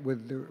compliant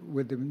with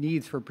the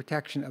needs for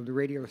protection of the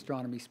radio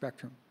astronomy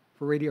spectrum,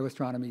 for radio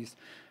astronomy's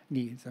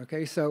needs,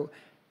 okay? So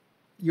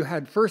you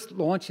had first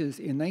launches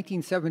in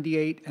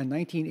 1978 and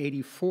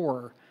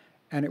 1984,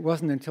 and it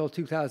wasn't until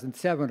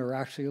 2007, or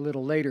actually a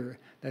little later,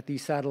 that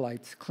these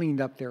satellites cleaned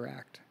up their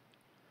act.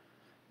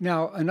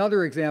 Now,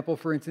 another example,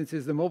 for instance,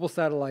 is the mobile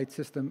satellite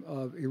system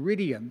of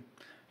Iridium,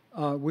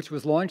 which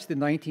was launched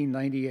in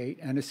 1998,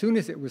 and as soon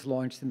as it was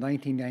launched in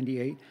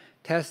 1998,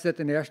 tests at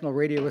the National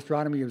Radio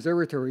Astronomy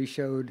Observatory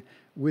showed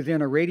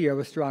within a radio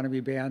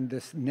astronomy band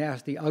this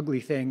nasty, ugly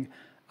thing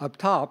up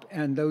top,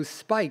 and those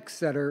spikes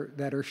that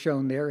are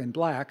shown there in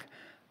black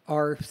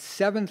are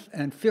 7th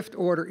and 5th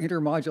order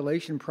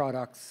intermodulation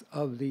products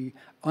of the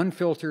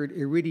unfiltered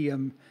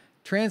Iridium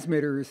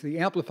transmitters. The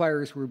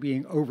amplifiers were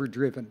being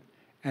overdriven,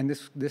 and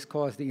this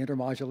caused the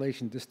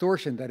intermodulation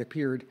distortion that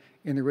appeared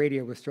in the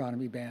radio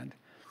astronomy band.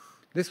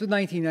 This was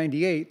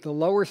 1998. The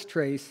lowest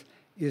trace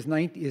is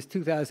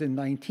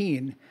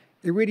 2019.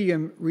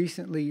 Iridium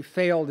recently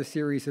failed a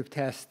series of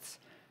tests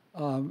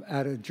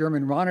at a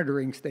German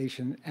monitoring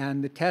station,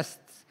 and the test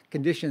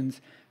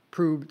conditions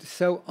proved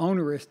so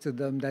onerous to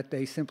them that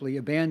they simply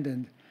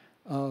abandoned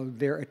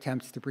their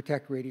attempts to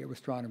protect radio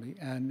astronomy.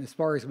 And as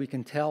far as we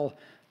can tell,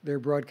 they're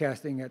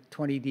broadcasting at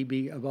 20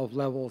 dB above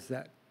levels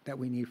that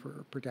we need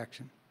for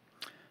protection.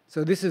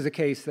 So this is a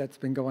case that's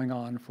been going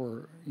on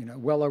for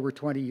well over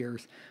 20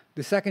 years.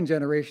 The second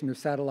generation of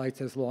satellites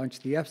has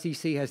launched. The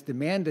FCC has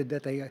demanded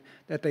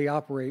that they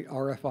operate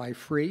RFI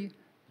free.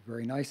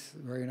 Very nice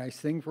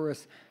thing for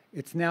us.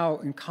 It's now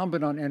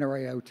incumbent on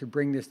NRAO to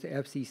bring this to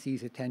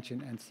FCC's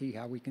attention and see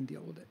how we can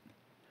deal with it.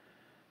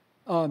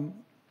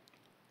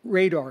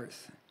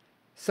 Radars.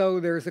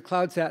 So there's a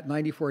CloudSat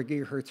 94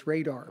 gigahertz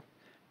radar.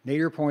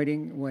 Nadir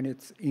pointing when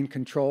it's in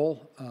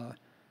control,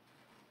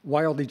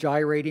 wildly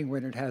gyrating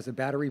when it has a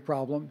battery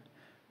problem.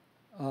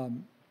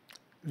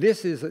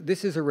 This is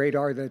a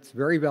radar that's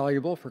very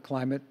valuable for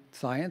climate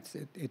science.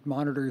 It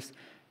monitors.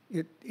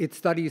 It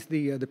studies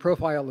the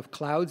profile of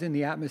clouds in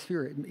the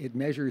atmosphere. It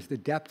measures the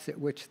depths at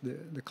which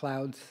the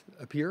clouds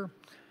appear.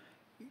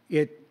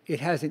 It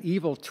has an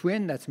evil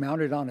twin that's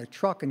mounted on a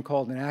truck and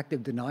called an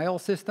active denial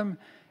system,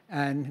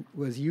 and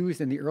was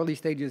used in the early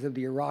stages of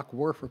the Iraq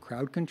War for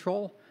crowd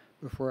control.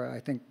 Before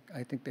I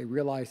think they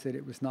realized that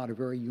it was not a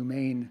very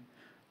humane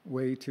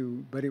way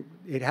to, but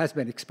it has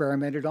been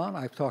experimented on.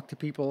 I've talked to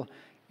people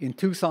in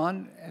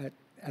Tucson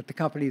at the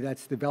company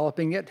that's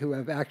developing it who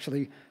have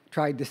actually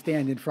tried to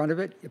stand in front of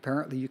it.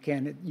 Apparently you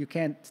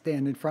can't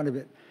stand in front of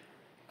it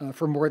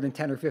for more than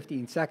 10 or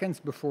 15 seconds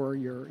before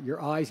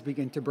your eyes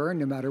begin to burn,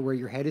 no matter where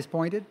your head is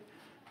pointed.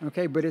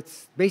 Okay, but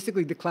it's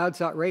basically the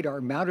CloudSat radar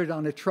mounted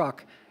on a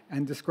truck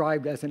and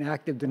described as an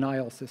active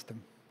denial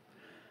system.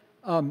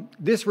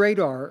 This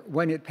radar,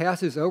 when it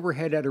passes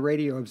overhead at a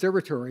radio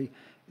observatory,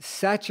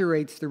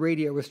 saturates the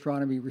radio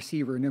astronomy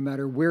receiver no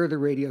matter where the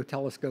radio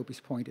telescope is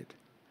pointed.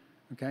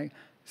 Okay,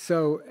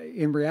 so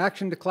in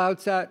reaction to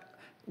CloudSat,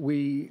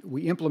 we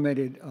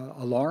implemented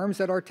alarms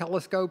at our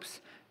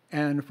telescopes,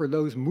 and for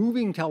those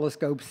moving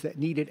telescopes that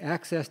needed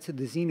access to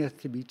the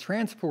zenith to be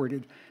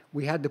transported,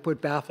 we had to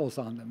put baffles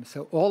on them.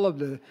 So all of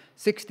the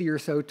 60 or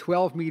so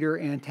 12-meter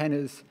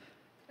antennas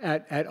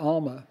at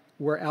ALMA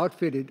were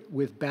outfitted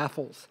with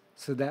baffles,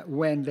 so that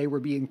when they were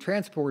being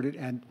transported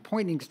and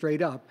pointing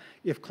straight up,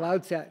 if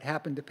CloudSat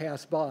happened to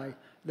pass by,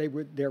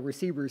 their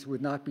receivers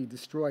would not be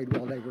destroyed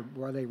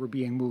while they were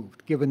being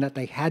moved, given that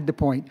they had to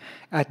point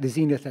at the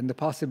zenith and the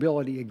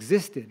possibility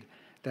existed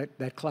that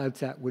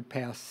CloudSat would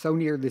pass so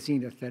near the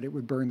zenith that it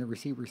would burn the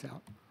receivers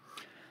out.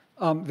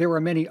 There are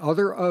many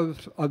other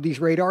of these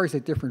radars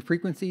at different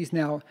frequencies.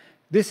 Now,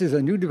 this is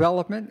a new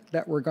development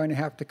that we're going to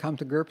have to come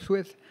to grips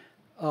with.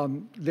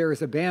 There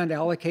is a band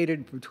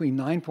allocated between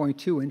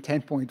 9.2 and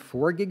 10.4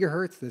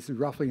 gigahertz. This is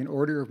roughly an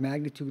order of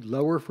magnitude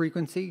lower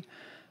frequency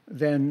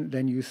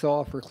than you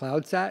saw for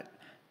CloudSat.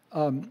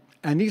 And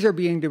these are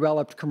being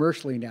developed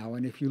commercially now.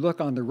 And if you look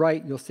on the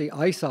right, you'll see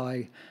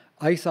ICEYE.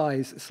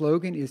 ICEYE's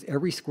slogan is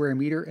every square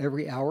meter,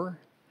 every hour.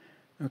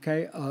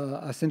 Okay,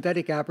 a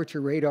synthetic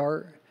aperture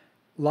radar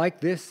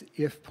like this,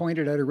 if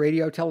pointed at a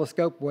radio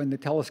telescope, when the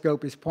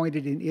telescope is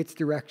pointed in its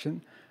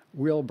direction,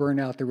 will burn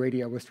out the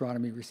radio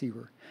astronomy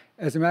receiver.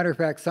 As a matter of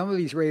fact, some of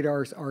these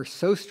radars are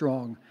so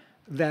strong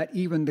that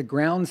even the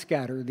ground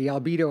scatter, the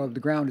albedo of the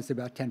ground is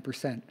about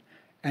 10%,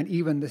 and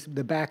even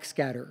the back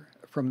scatter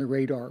from the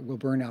radar will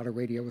burn out a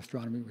radio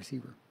astronomy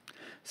receiver.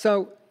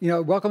 So,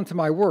 welcome to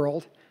my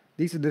world.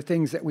 These are the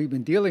things that we've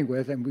been dealing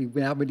with, and we've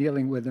now been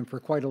dealing with them for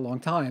quite a long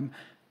time.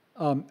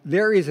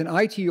 There is an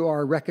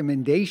ITUR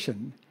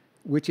recommendation,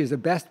 which is a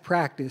best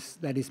practice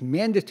that is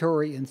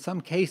mandatory in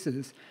some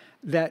cases,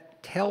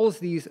 that tells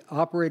these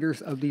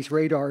operators of these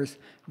radars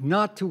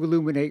not to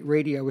illuminate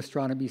radio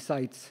astronomy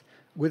sites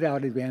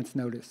without advance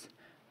notice.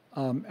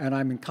 And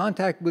I'm in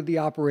contact with the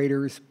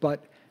operators,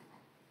 but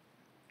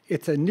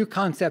it's a new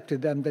concept to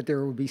them that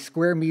there will be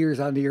square meters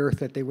on the Earth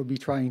that they will be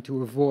trying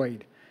to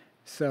avoid.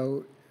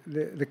 So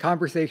the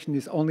conversation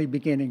is only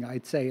beginning,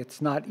 I'd say.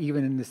 It's not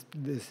even in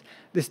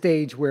this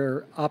stage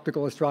where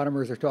optical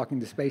astronomers are talking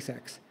to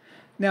SpaceX.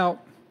 Now,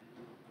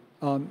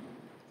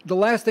 the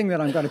last thing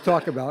that I'm going to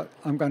talk about,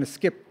 I'm going to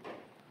skip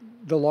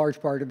the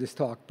large part of this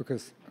talk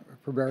because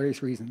for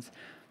various reasons,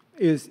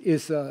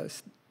 is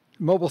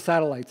mobile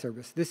satellite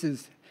service. This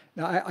is,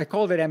 now I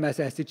called it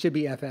MSS, it should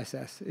be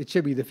FSS. It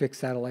should be the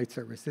fixed satellite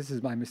service. This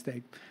is my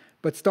mistake.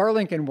 But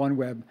Starlink and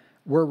OneWeb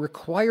were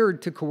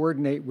required to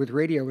coordinate with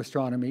radio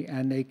astronomy,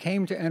 and they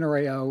came to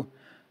NRAO,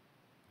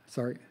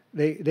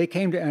 they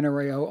came to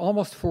NRAO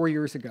almost 4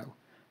 years ago.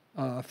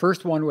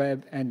 First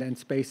OneWeb and then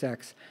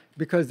SpaceX,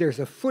 because there's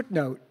a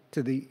footnote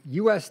to the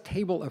US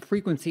Table of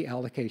Frequency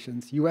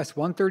Allocations, US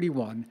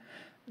 131,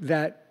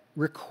 that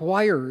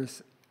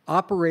requires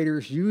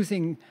operators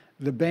using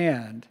the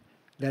band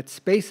that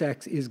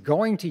SpaceX is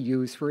going to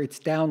use for its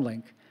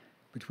downlink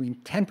between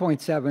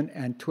 10.7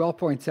 and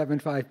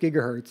 12.75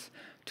 gigahertz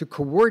to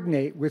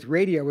coordinate with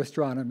radio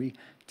astronomy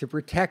to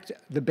protect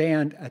the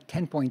band at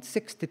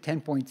 10.6 to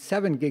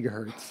 10.7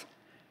 gigahertz,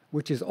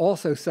 which is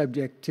also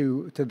subject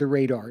to the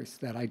radars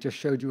that I just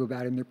showed you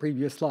about in the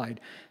previous slide.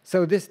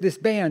 So this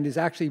band is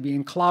actually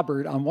being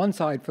clobbered on one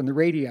side from the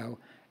radio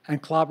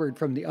and clobbered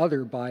from the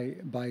other by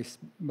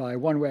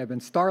OneWeb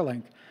and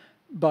Starlink.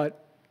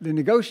 But the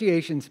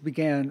negotiations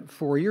began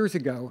 4 years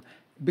ago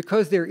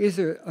because there is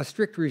a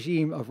strict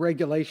regime of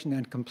regulation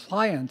and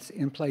compliance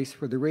in place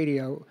for the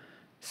radio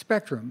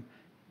spectrum.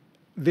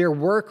 There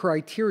were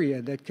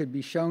criteria that could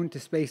be shown to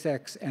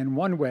SpaceX and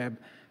OneWeb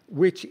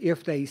which,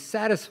 if they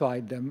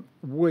satisfied them,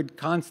 would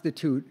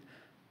constitute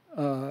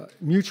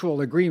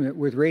mutual agreement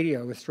with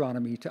radio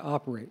astronomy to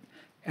operate.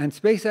 And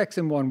SpaceX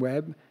and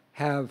OneWeb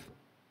have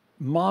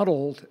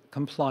modeled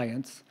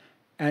compliance,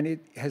 and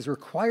it has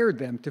required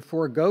them to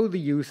forego the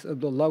use of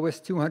the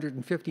lowest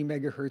 250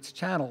 megahertz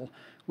channel,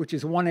 which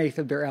is 1/8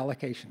 of their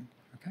allocation.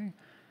 Okay?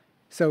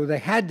 So they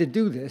had to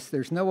do this.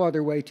 There's no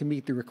other way to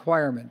meet the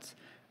requirements,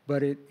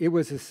 but it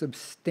was a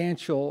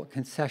substantial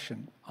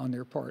concession on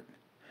their part.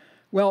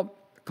 Well,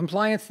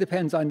 compliance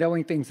depends on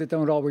knowing things that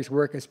don't always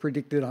work as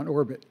predicted on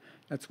orbit.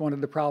 That's one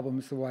of the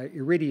problems why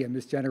Iridium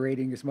is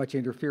generating as much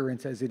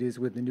interference as it is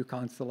with the new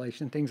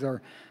constellation. Things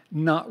are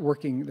not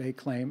working, they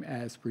claim,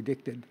 as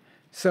predicted.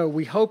 So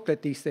we hope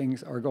that these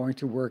things are going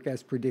to work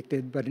as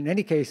predicted, but in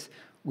any case,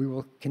 we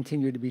will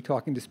continue to be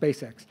talking to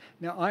SpaceX.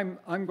 Now,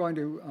 I'm going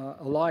to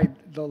elide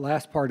the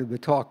last part of the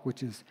talk,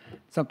 which is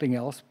something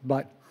else,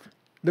 but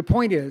the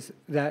point is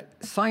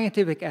that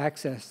scientific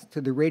access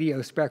to the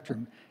radio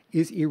spectrum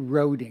is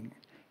eroding.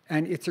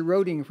 And it's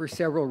eroding for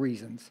several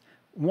reasons.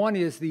 One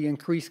is the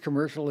increased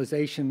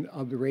commercialization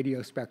of the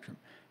radio spectrum.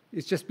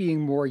 It's just being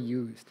more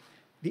used.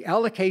 The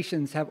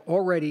allocations have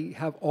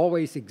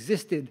always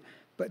existed,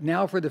 but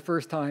now for the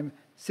first time,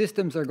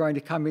 systems are going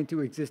to come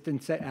into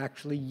existence that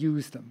actually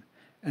use them.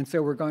 And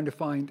so we're going to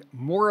find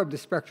more of the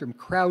spectrum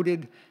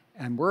crowded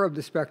and more of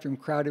the spectrum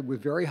crowded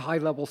with very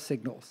high-level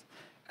signals.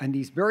 And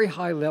these very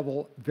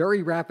high-level,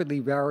 very rapidly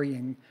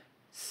varying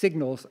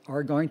signals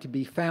are going to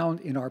be found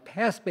in our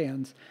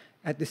passbands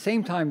at the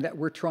same time that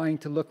we're trying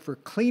to look for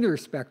cleaner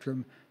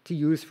spectrum to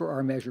use for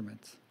our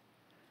measurements.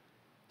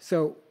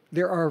 So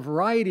there are a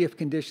variety of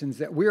conditions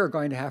that we are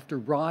going to have to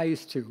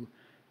rise to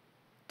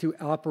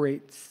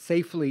operate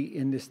safely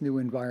in this new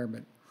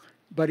environment.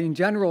 But in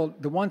general,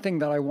 the one thing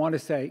that I want to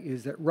say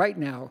is that right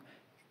now,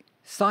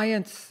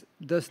 science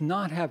does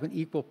not have an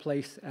equal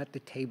place at the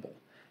table.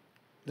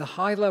 The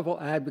high-level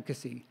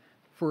advocacy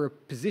for a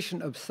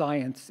position of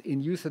science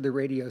in use of the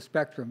radio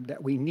spectrum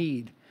that we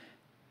need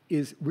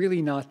is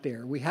really not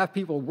there. We have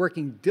people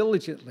working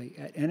diligently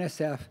at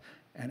NSF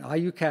and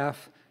IUCAF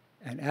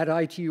and at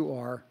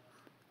ITUR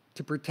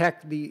to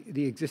protect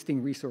the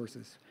existing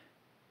resources.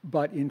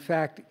 But in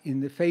fact, in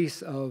the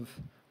face of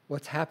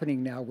what's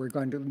happening now, we're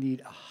going to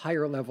need a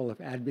higher level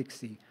of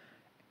advocacy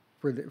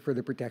for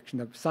the protection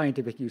of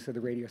scientific use of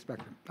the radio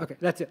spectrum. Okay,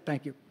 that's it.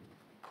 Thank you.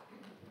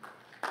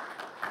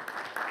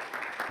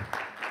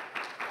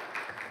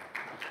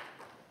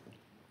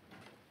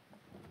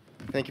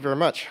 Thank you very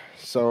much.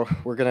 So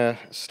we're going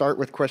to start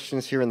with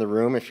questions here in the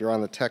room. If you're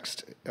on the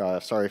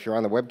if you're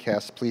on the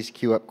webcast, please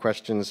queue up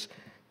questions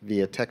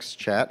via text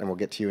chat, and we'll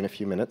get to you in a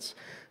few minutes.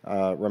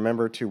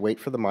 Remember to wait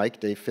for the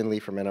mic. Dave Finley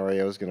from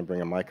NRAO is going to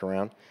bring a mic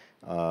around.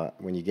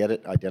 When you get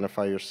it,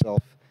 identify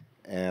yourself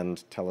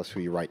and tell us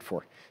who you write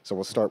for. So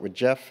we'll start with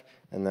Jeff,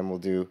 and then we'll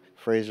do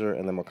Fraser,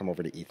 and then we'll come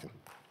over to Ethan.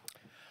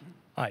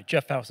 Hi,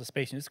 Jeff Faust of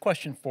Space News. This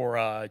question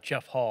for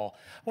Jeff Hall.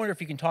 I wonder if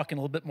you can talk in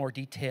a little bit more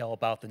detail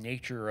about the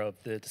nature of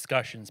the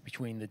discussions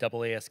between the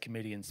AAS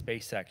committee and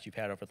SpaceX you've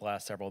had over the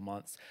last several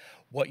months.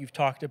 What you've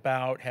talked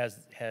about, has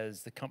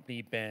the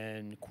company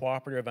been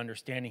cooperative,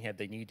 understanding? Have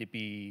they need to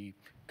be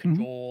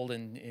controlled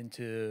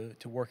into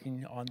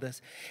working on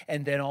this?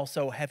 And then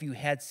also, have you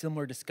had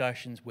similar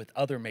discussions with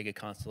other mega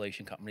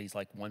constellation companies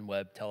like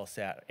OneWeb,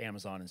 Telesat,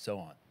 Amazon, and so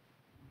on?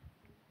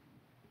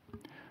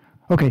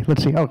 Okay,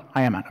 let's see. Oh,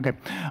 I am on. Okay.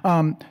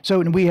 So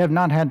we have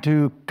not had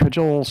to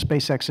cajole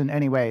SpaceX in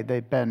any way.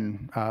 They've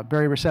been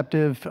very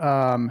receptive,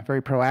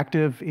 very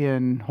proactive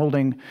in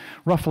holding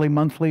roughly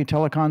monthly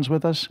telecons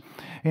with us.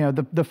 You know,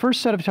 the first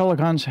set of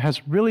telecons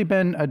has really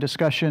been a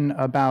discussion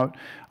about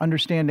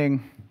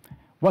understanding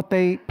what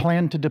they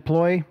plan to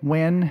deploy,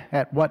 when,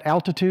 at what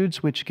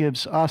altitudes, which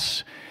gives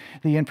us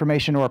the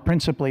information, or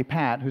principally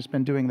Pat, who's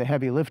been doing the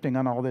heavy lifting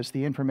on all this,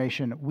 the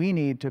information we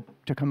need to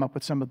come up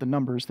with some of the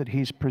numbers that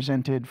he's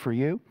presented for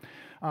you.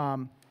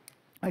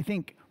 I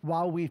think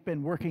while we've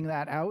been working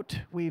that out,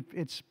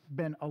 it's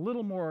been a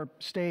little more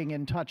staying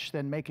in touch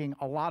than making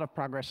a lot of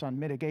progress on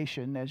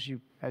mitigation. As you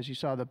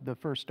saw, the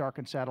first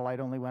darkened satellite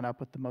only went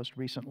up with the most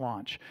recent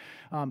launch.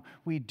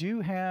 We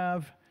do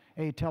have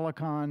a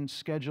telecon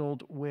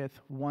scheduled with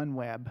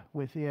OneWeb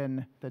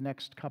within the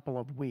next couple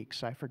of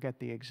weeks. I forget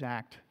the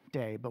exact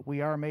day, but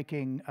we are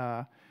making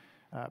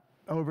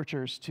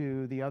overtures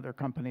to the other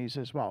companies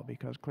as well,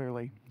 because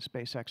clearly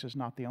SpaceX is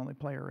not the only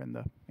player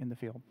in the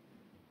field.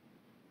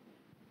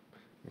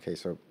 Okay,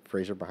 so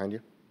Fraser behind you,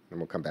 and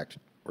we'll come back to,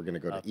 we're going to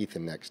go to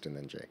Ethan next, and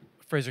then Jay.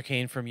 Fraser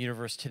Kane from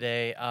Universe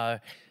Today.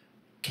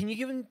 Can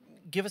you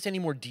give us any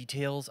more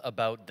details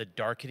about the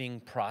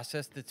darkening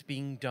process that's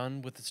being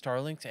done with the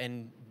Starlinks?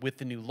 And with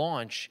the new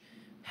launch,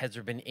 has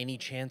there been any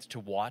chance to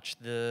watch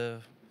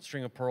the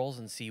string of pearls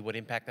and see what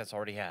impact that's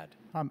already had?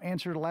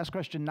 Answer to the last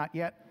question, not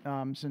yet,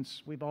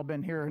 since we've all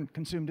been here and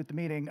consumed at the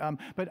meeting.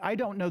 But I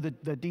don't know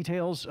the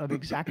details of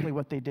exactly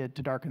what they did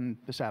to darken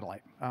the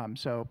satellite.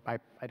 So I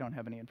don't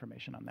have any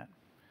information on that.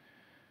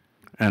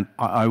 And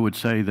I would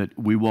say that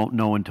we won't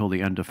know until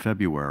the end of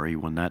February,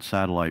 when that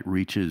satellite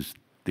reaches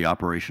the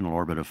operational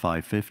orbit of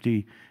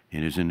 550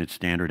 and is in its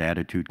standard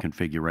attitude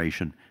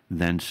configuration.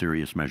 Then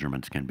serious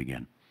measurements can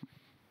begin.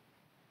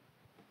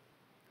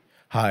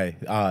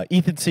 Hi,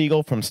 Ethan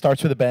Siegel from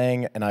Starts With a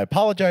Bang, and I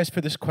apologize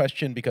for this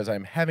question because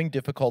I'm having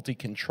difficulty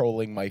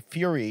controlling my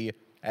fury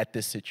at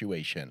this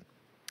situation.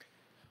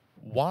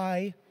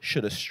 Why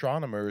should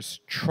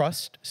astronomers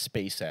trust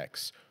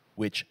SpaceX,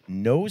 which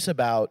knows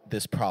about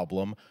this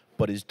problem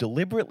but is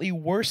deliberately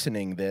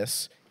worsening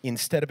this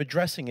instead of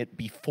addressing it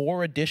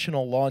before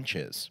additional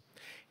launches,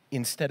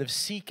 instead of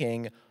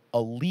seeking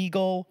a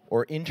legal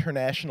or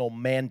international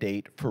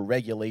mandate for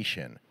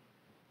regulation?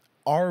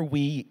 Are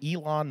we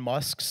Elon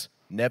Musk's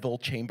Neville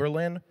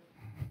Chamberlain?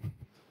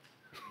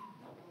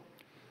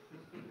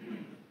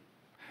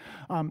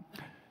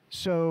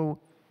 So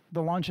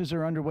the launches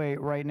are underway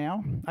right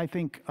now. I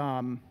think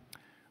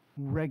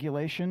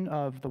regulation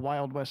of the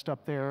Wild West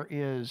up there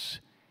is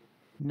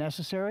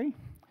necessary.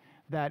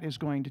 That is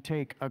going to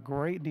take a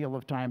great deal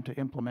of time to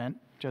implement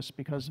just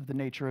because of the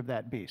nature of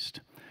that beast.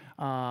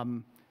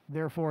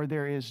 Therefore,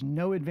 there is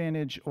no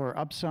advantage or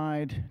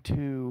upside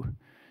to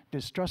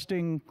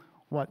distrusting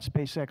what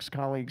SpaceX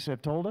colleagues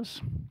have told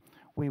us.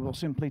 We will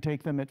simply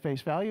take them at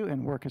face value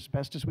and work as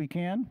best as we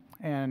can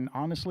and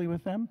honestly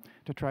with them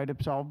to try to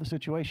solve the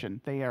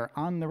situation. They are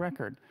on the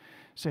record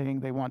saying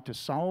they want to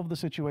solve the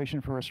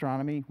situation for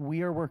astronomy.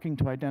 We are working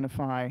to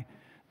identify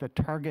the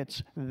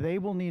targets they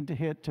will need to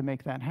hit to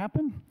make that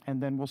happen,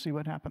 and then we'll see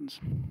what happens.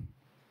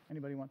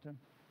 Anybody want to?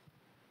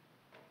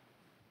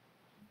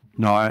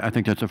 No, I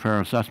think that's a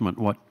fair assessment.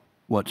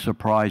 What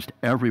surprised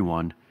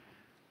everyone,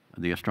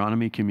 the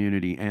astronomy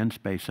community and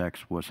SpaceX,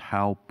 was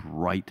how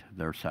bright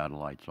their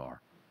satellites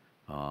are,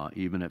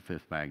 even at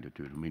fifth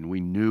magnitude. I mean, we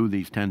knew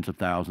these tens of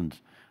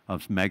thousands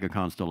of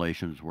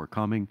mega-constellations were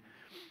coming,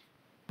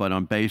 but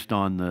based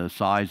on the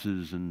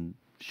sizes and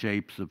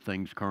shapes of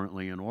things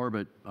currently in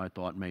orbit, I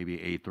thought maybe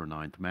 8th or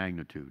 9th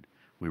magnitude.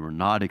 We were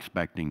not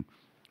expecting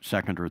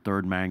 2nd or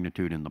 3rd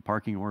magnitude in the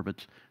parking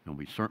orbits, and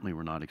we certainly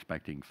were not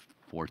expecting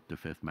 4th to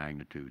 5th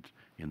magnitudes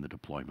in the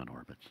deployment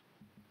orbits.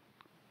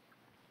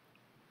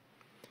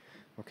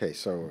 Okay,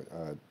 so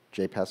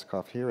Jay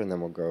Pasakoff here, and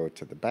then we'll go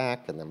to the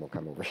back, and then we'll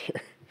come over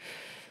here.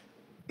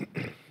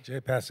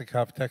 Jay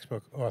Pasakoff,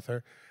 textbook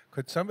author.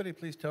 Could somebody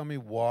please tell me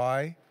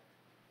why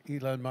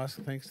Elon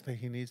Musk thinks that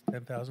he needs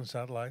 10,000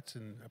 satellites,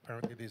 and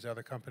apparently these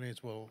other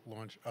companies will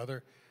launch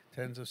other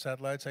tens of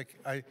satellites?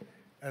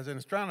 As an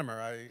astronomer,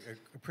 I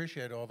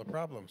appreciate all the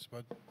problems,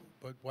 but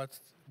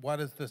what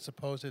is the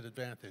supposed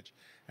advantage?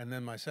 And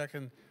then my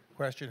second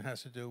question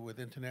has to do with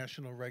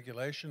international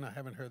regulation. I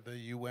haven't heard the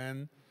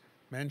UN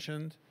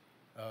mentioned,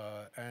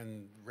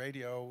 and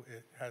radio,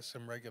 it has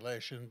some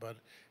regulation, but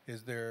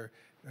is there,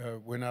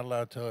 we're not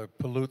allowed to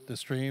pollute the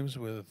streams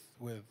with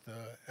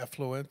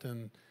effluent,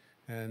 and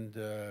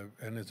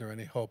is there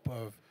any hope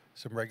of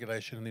some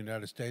regulation in the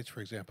United States,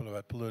 for example,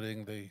 about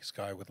polluting the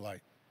sky with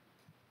light?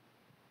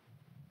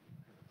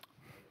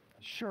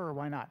 Sure,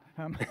 why not?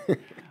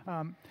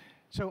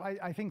 So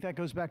I think that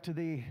goes back to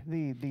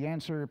the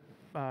answer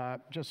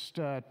just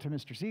to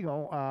Mr.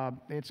 Siegel.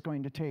 It's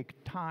going to take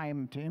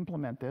time to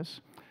implement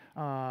this.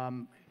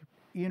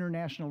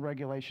 International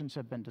regulations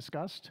have been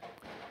discussed,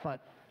 but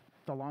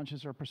the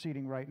launches are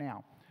proceeding right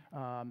now.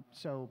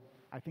 So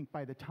I think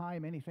by the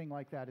time anything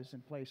like that is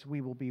in place,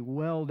 we will be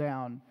well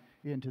down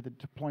into the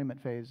deployment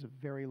phase of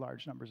very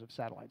large numbers of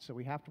satellites. So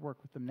we have to work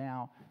with them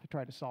now to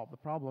try to solve the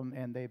problem,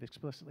 and they've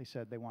explicitly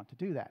said they want to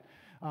do that.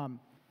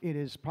 It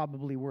is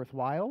probably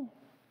worthwhile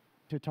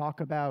to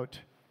talk about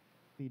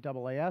the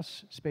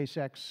AAS,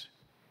 SpaceX,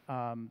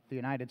 the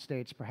United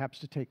States, perhaps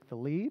to take the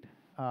lead,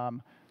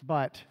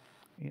 but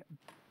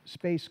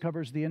space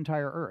covers the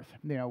entire Earth.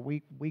 You know,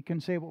 we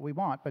can say what we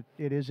want, but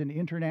it is an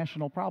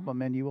international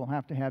problem, and you will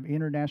have to have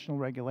international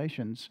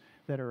regulations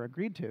that are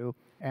agreed to,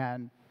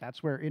 and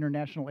that's where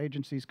international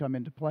agencies come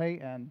into play,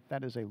 and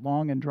that is a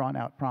long and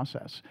drawn-out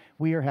process.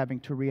 We are having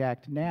to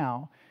react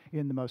now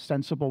in the most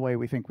sensible way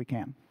we think we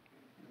can.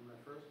 And my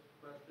first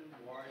question,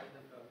 why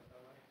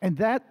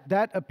and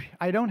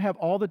I don't have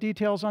all the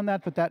details on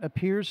that, but that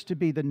appears to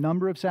be, the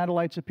number of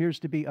satellites appears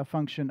to be a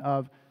function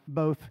of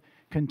both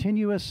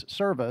continuous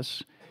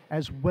service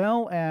as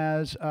well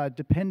as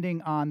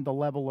depending on the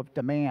level of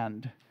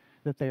demand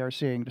that they are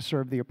seeing to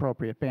serve the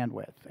appropriate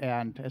bandwidth.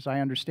 And as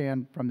I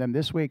understand from them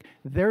this week,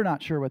 they're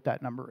not sure what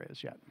that number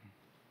is yet.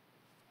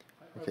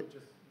 I would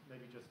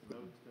maybe just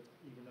note that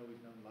even though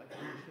we've known light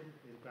pollution,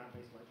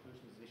 ground-based light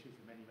pollution is an issue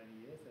for many, many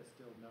years, there's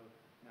still no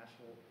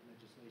national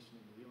legislation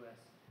in the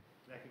US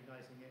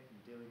recognizing it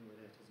and dealing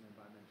with it as an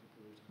environmental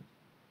pollutant.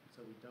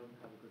 So we don't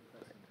have a good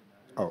precedent in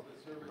that. Oh.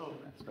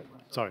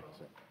 Sorry.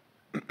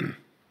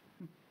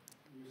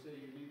 You say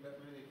you need that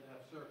many to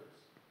have service.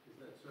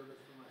 Is that service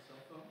for my cell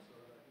phone so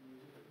that I can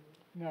use it?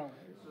 No,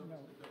 no.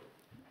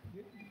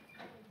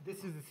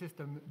 This is a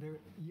system.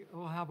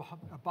 You'll have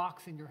a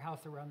box in your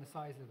house around the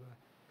size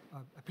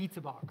of a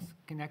pizza box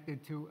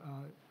connected to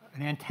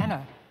an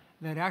antenna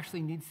that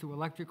actually needs to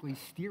electrically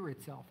steer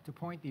itself to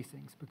point these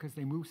things because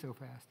they move so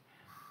fast.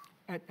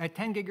 At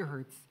 10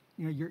 gigahertz,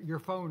 you know, your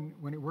phone,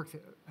 when it works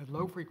at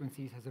low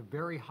frequencies, has a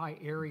very high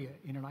area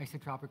in an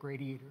isotropic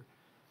radiator.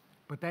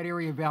 But that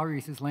area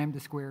varies as lambda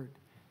squared.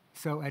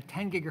 So at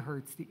 10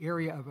 gigahertz, the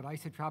area of an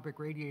isotropic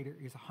radiator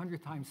is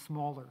 100 times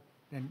smaller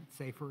than,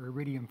 say, for a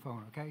iridium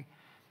phone, okay?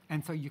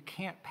 And so you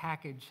can't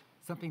package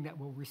something that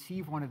will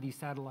receive one of these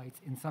satellites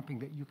in something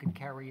that you can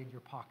carry in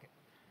your pocket.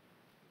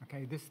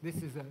 Okay,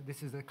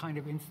 this is a kind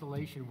of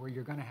installation where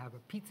you're going to have a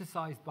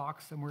pizza-sized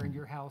box somewhere in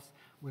your house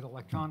with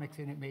electronics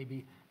in it,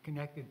 maybe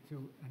connected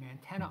to an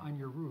antenna on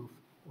your roof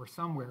or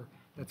somewhere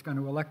that's going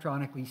to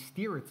electronically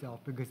steer itself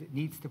because it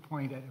needs to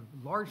point at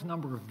a large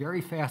number of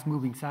very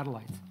fast-moving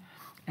satellites.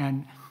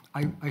 And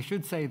I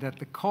should say that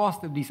the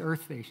cost of these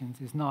Earth stations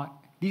is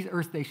not, these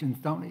Earth stations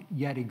don't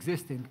yet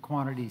exist in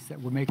quantities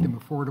that will make them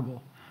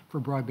affordable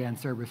for broadband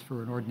service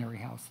for an ordinary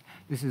house.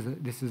 This is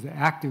an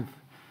active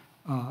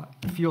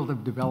field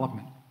of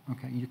development.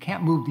 Okay, you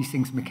can't move these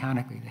things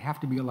mechanically. They have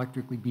to be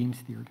electrically beam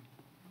steered.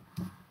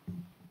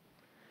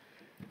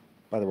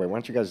 By the way, why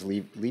don't you guys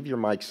leave your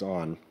mics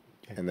on,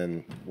 and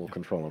then we'll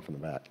control them from the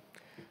back.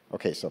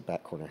 Okay, so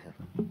back corner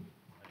here.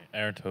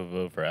 Aaron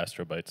Tovo for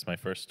Astrobytes. My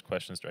first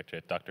question is directed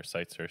at Dr.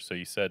 Seitzer. So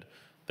you said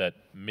that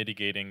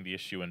mitigating the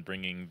issue and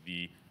bringing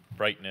the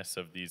brightness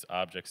of these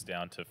objects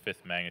down to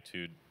fifth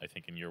magnitude, I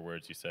think in your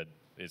words you said,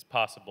 is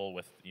possible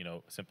with, you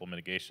know, simple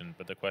mitigation.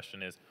 But the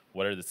question is,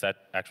 what are the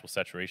actual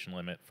saturation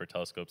limit for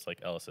telescopes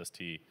like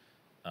LSST?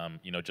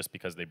 You know, just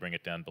because they bring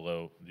it down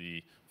below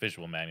the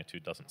visual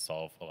magnitude doesn't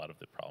solve a lot of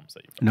the problems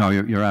that you've. No,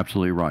 you're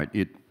absolutely right.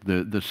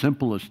 The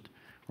simplest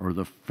or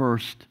the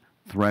first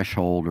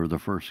threshold or the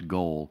first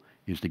goal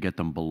is to get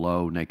them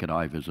below naked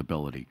eye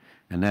visibility,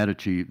 and that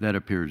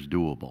appears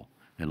doable,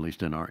 at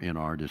least in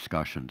our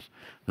discussions.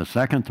 The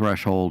second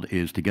threshold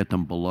is to get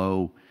them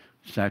below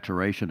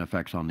saturation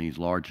effects on these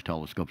large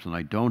telescopes, and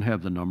I don't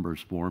have the numbers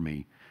for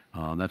me.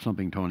 That's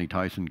something Tony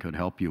Tyson could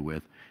help you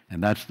with,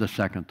 and that's the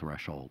second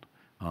threshold.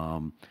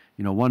 You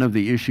know, one of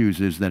the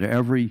issues is that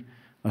every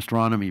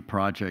astronomy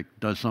project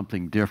does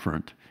something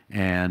different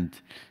and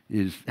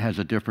has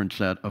a different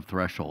set of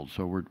thresholds.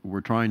 So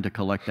we're trying to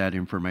collect that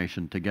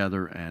information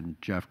together, and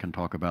Jeff can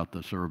talk about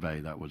the survey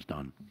that was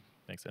done.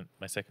 Thanks. And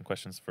my second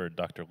question is for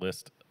Dr.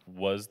 Liszt.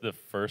 Was the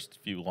first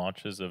few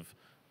launches of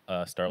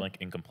Starlink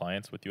in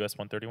compliance with US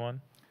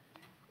 131?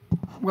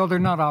 Well, they're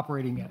not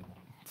operating yet,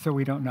 so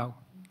we don't know.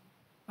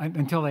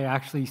 Until they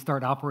actually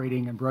start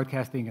operating and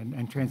broadcasting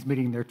and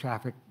transmitting their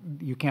traffic,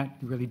 you can't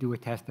really do a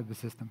test of the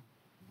system.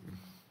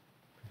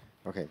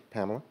 Okay,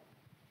 Pamela?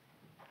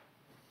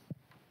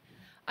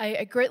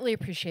 I greatly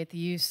appreciate the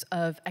use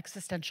of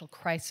existential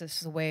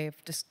crisis as a way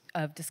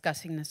of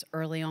discussing this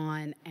early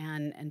on,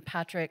 and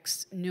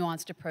Patrick's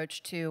nuanced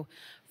approach to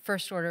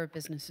first order of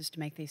business is to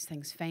make these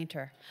things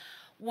fainter.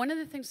 One of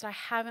the things that I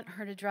haven't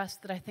heard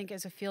addressed that I think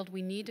as a field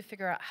we need to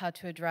figure out how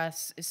to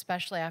address,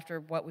 especially after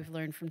what we've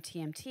learned from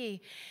TMT,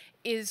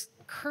 is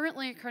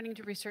currently, according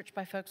to research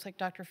by folks like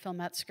Dr. Phil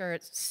Metzger,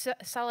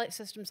 satellite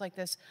systems like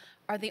this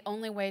are the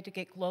only way to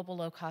get global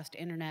low-cost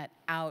internet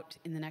out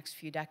in the next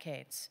few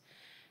decades.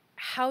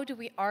 How do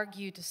we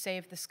argue to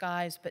save the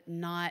skies but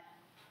not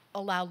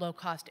allow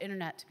low-cost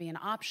internet to be an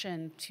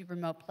option to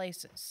remote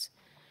places?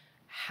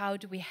 How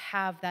do we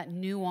have that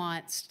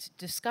nuanced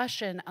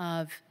discussion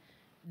of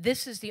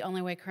this is the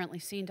only way currently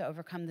seen to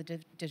overcome the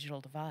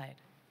digital divide?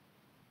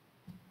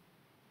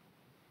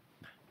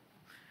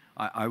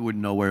 I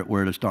wouldn't know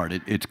where to start.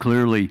 It's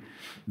clearly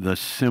the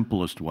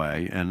simplest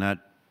way, and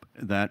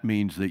that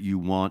means that you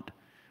want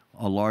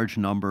a large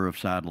number of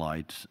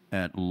satellites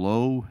at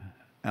low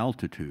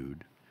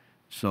altitude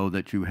so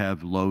that you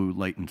have low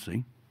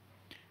latency.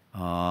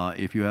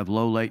 If you have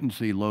low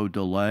latency, low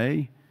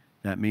delay,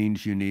 that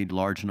means you need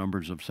large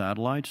numbers of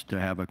satellites to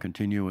have a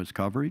continuous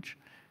coverage.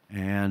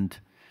 And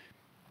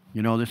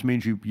you know, this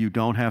means you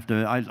don't have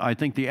to, I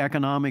think the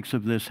economics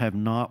of this have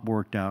not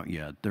worked out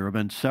yet. There have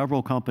been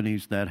several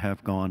companies that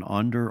have gone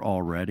under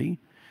already.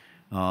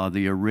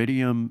 The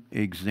Iridium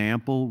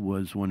example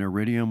was when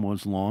Iridium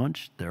was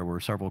launched, there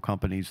were several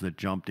companies that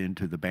jumped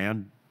into the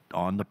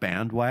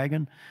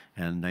bandwagon,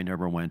 and they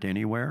never went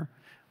anywhere.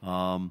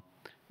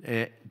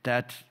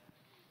 That's,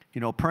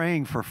 you know,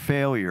 praying for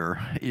failure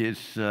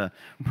is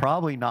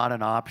probably not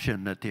an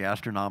option that the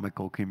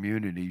astronomical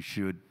community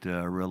should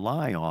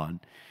rely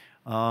on.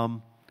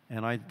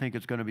 And I think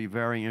it's going to be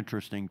very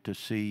interesting to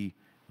see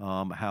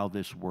how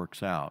this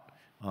works out.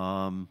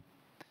 And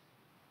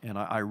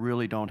I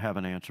really don't have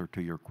an answer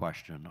to your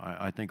question.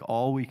 I think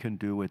all we can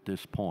do at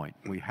this point,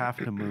 we have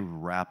to move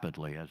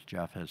rapidly, as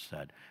Jeff has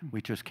said.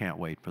 We just can't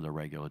wait for the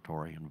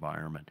regulatory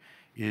environment,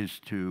 is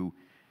to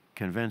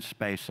convince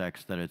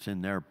SpaceX that it's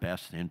in their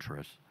best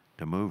interest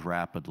to move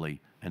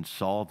rapidly and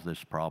solve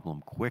this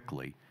problem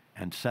quickly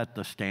and set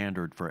the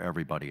standard for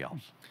everybody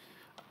else.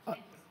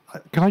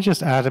 Can I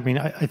just add, I mean,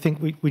 I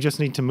think we just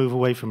need to move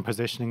away from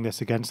positioning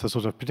this against the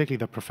sort of, particularly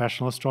the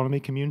professional astronomy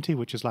community,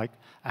 which is like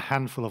a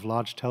handful of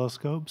large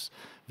telescopes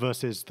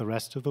versus the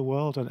rest of the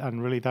world.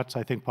 And really that's,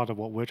 I think, part of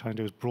what we're trying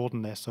to do is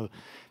broaden this. So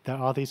there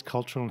are these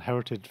cultural and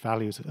heritage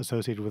values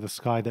associated with the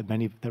sky that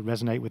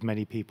resonate with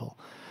many people.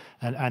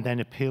 And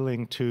then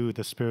appealing to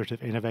the spirit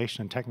of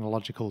innovation and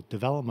technological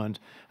development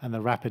and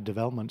the rapid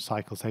development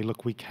cycle, say,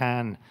 look, we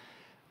can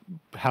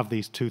have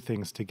these two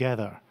things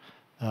together.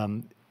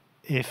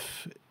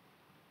 If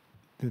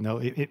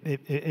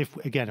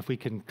we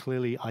can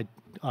clearly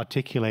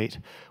articulate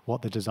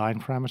what the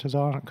design parameters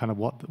are, kind of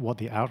what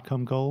the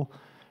outcome goal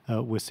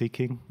we're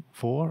seeking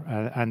for,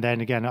 and then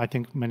again, I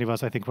think many of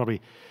us,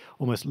 probably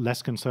almost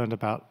less concerned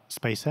about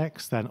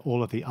SpaceX than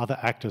all of the other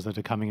actors that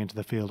are coming into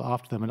the field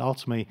after them. And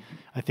ultimately,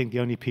 I think the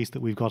only piece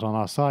that we've got on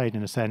our side,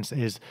 in a sense,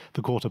 is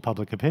the court of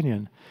public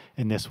opinion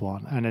in this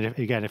one. And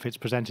if it's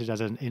presented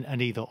as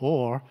an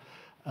either-or,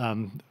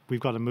 we've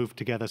got to move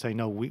together, say,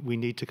 no, we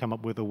need to come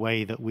up with a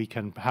way that we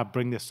can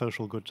bring this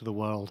social good to the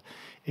world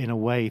in a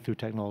way through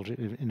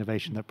technology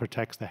innovation that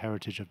protects the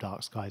heritage of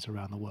dark skies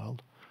around the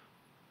world.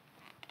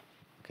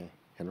 Okay,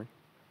 Henry?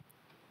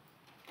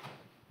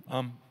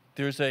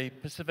 There's a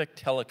Pacific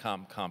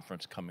Telecom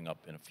conference coming up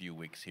in a few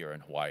weeks here in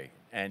Hawaii,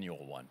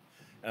 annual one.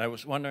 And I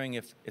was wondering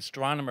if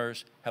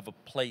astronomers have a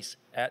place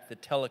at the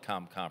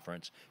telecom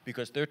conference,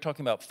 because they're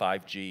talking about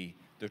 5G,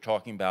 they're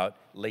talking about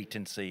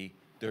latency,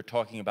 they're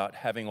talking about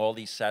having all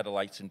these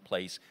satellites in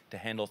place to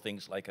handle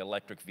things like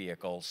electric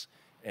vehicles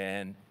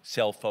and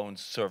cell phone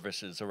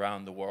services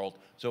around the world.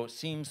 So it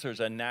seems there's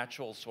a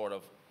natural sort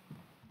of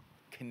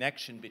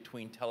connection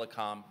between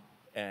telecom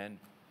and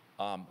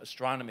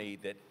astronomy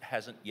that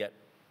hasn't yet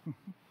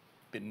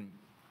been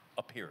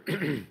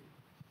appearing.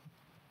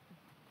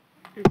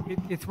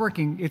 It's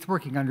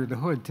working under the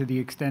hood to the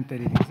extent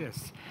that it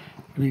exists.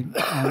 I mean,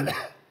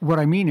 what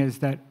I mean is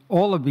that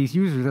all of these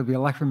users of the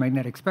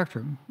electromagnetic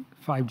spectrum,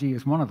 5G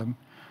is one of them,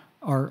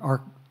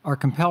 are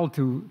compelled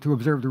to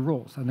observe the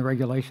rules and the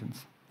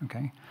regulations.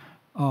 Okay,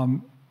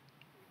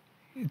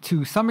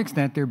 to some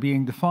extent they're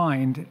being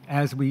defined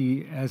as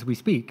we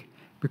speak,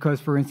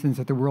 because, for instance,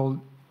 at the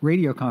World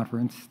Radio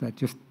Conference that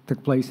just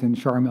took place in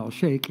Sharm el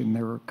Sheikh, and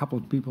there were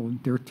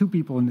two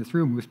people in this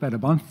room who spent a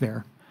month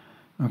there.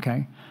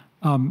 Okay,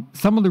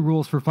 some of the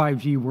rules for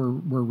 5G were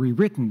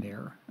rewritten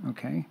there.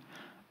 Okay.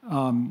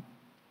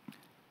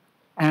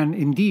 And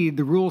indeed,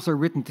 the rules are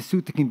written to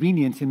suit the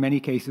convenience in many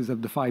cases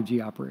of the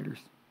 5G operators.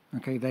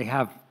 Okay, they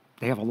have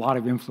a lot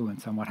of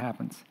influence on what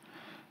happens.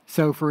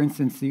 So, for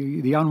instance,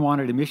 the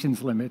unwanted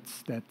emissions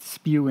limits that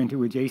spew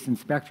into adjacent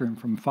spectrum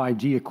from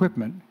 5G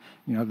equipment,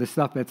 you know, the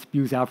stuff that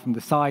spews out from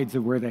the sides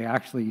of where they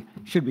actually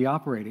should be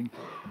operating,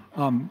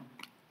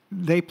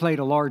 they played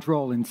a large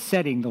role in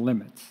setting the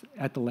limits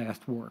at the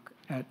last work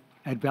at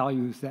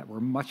values that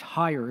were much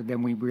higher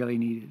than we really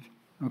needed.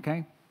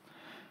 Okay.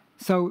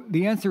 So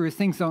the answer is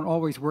things don't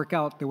always work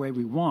out the way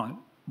we want,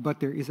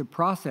 but there is a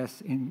process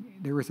in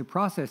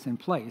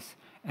place,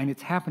 and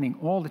it's happening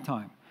all the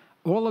time.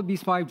 All of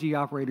these 5G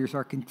operators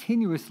are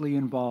continuously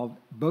involved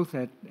both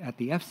at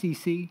the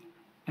FCC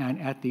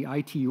and at the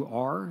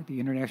ITUR, the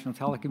International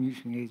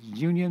Telecommunications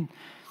Union.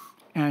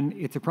 And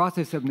it's a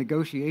process of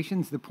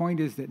negotiations. The point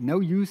is that no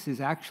use is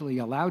actually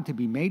allowed to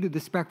be made of the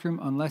spectrum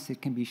unless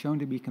it can be shown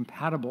to be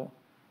compatible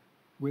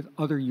with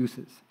other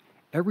uses.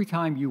 Every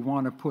time you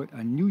want to put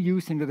a new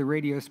use into the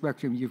radio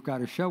spectrum, you've got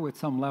to show at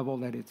some level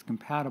that it's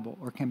compatible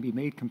or can be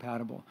made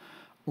compatible,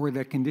 or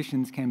that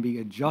conditions can be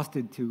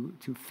adjusted to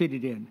fit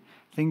it in.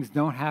 Things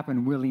don't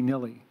happen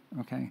willy-nilly,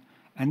 okay?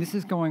 And this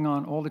is going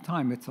on all the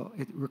time.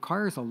 It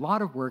requires a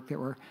lot of work. There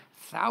were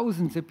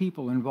thousands of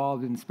people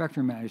involved in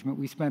spectrum management.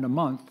 We spent a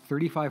month,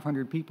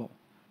 3,500 people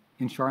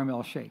in Sharm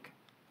el-Sheikh,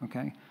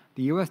 okay?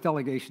 The US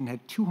delegation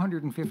had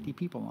 250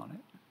 people on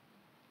it.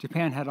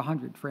 Japan had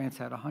 100, France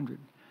had 100.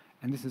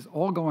 And this is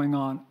all going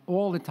on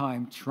all the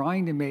time,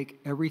 trying to make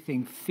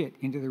everything fit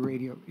into the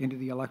radio, into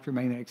the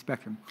electromagnetic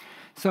spectrum.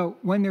 So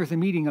when there's a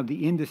meeting of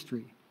the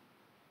industry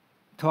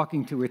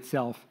talking to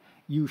itself,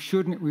 you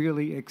shouldn't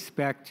really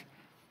expect,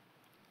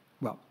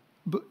 well,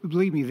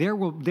 believe me, there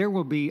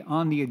will be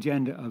on the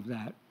agenda of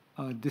that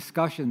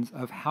discussions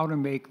of how to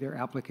make their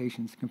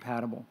applications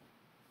compatible,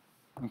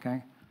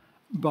 okay?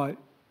 But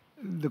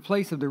the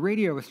place of the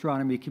radio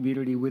astronomy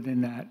community within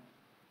that,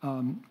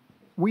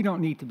 we don't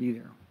need to be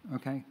there.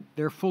 Okay,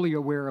 they're fully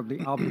aware of the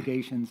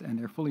obligations and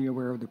they're fully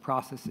aware of the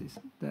processes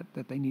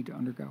that they need to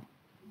undergo.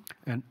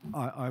 And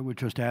I would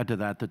just add to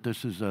that that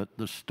this is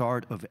the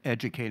start of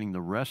educating the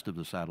rest of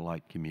the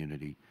satellite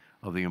community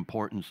of the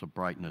importance of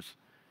brightness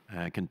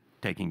and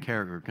taking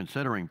care or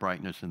considering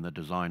brightness in the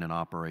design and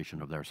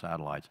operation of their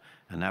satellites.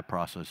 And that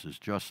process is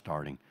just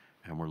starting,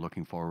 and we're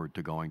looking forward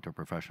to going to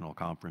professional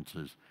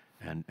conferences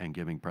and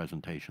giving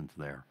presentations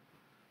there.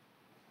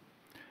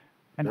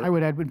 And I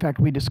would add, in fact,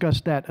 we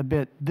discussed that a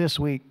bit this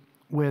week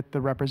with the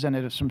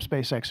representatives from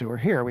SpaceX who are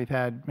here. We've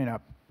had,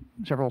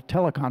 several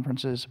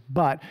teleconferences,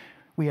 but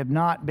we have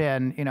not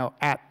been,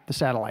 at the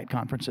satellite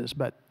conferences.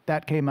 But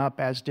that came up,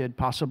 as did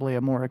possibly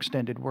a more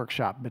extended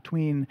workshop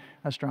between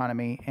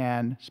astronomy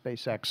and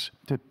SpaceX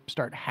to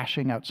start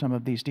hashing out some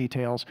of these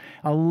details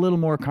a little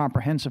more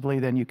comprehensively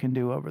than you can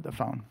do over the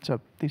phone.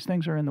 So these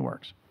things are in the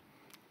works.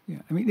 Yeah,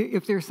 I mean,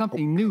 if there's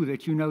something new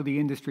that the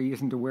industry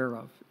isn't aware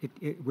of,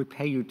 it would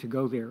pay you to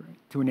go there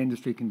to an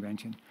industry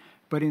convention.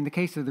 But in the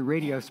case of the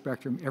radio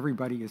spectrum,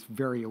 everybody is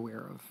very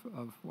aware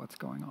of what's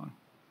going on.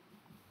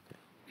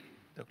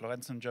 Dirk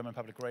Lorenzen, German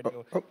Public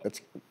Radio.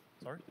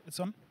 Sorry, it's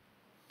on?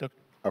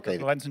 Okay.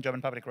 Lorenzen,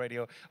 German Public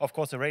Radio. Of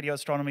course, the radio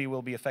astronomy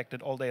will be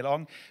affected all day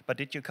long, but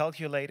did you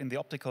calculate in the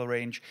optical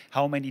range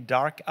how many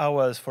dark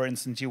hours, for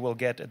instance, you will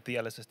get at the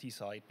LSST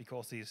site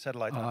because the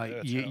satellite on the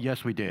Earth?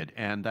 Yes, we did,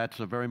 and that's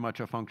very much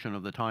a function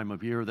of the time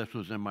of year. This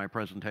was in my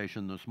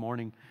presentation this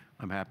morning.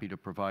 I'm happy to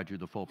provide you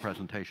the full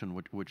presentation,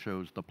 which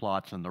shows the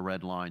plots and the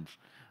red lines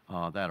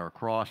that are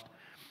crossed.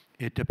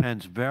 It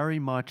depends very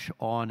much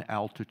on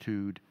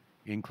altitude,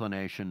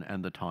 inclination,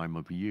 and the time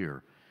of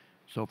year.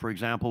 So, for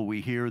example,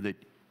 we hear that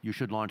you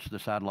should launch the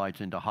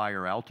satellites into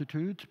higher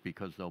altitudes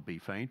because they'll be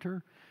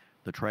fainter.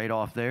 The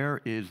trade-off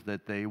there is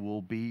that they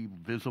will be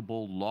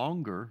visible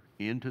longer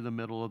into the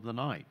middle of the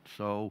night.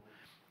 So,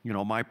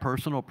 my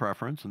personal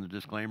preference, and the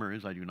disclaimer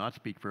is I do not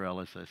speak for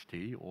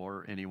LSST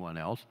or anyone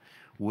else,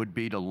 would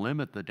be to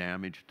limit the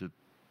damage to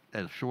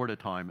as short a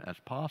time as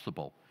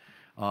possible.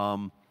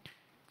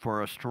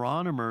 For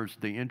astronomers,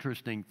 the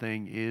interesting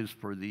thing is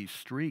for these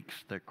streaks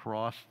that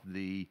cross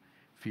the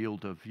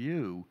field of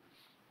view,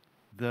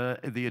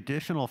 the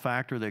additional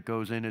factor that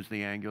goes in is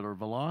the angular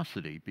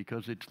velocity,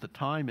 because it's the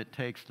time it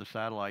takes the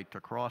satellite to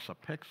cross a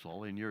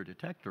pixel in your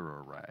detector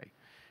array.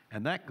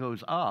 And that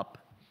goes up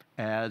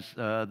as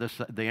the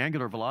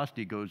angular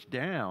velocity goes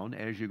down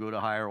as you go to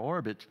higher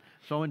orbits.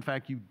 So in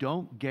fact, you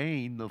don't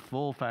gain the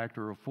full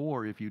factor of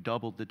 4 if you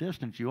doubled the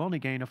distance. You only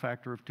gain a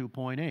factor of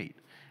 2.8.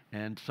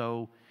 And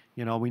so,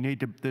 we need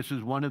to, this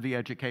is one of the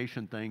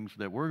education things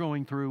that we're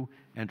going through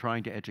and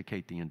trying to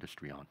educate the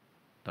industry on.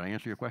 Did I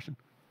answer your question?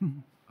 Mm-hmm.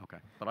 Okay,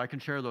 but I can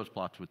share those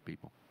plots with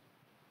people.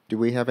 Do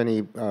we have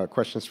any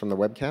questions from the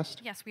webcast?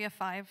 Yes, we have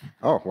 5.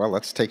 Oh, well,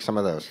 let's take some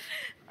of those.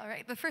 All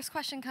right, the first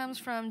question comes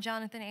from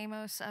Jonathan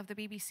Amos of the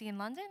BBC in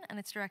London, and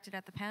it's directed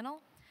at the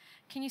panel.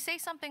 Can you say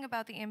something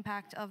about the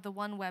impact of the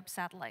OneWeb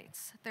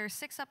satellites? There are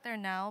 6 up there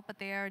now, but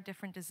they are a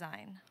different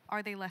design.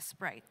 Are they less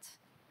bright?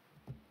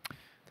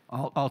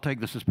 I'll take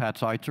this as Pat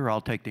Seitzer.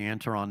 I'll take the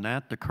answer on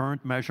that. The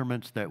current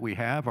measurements that we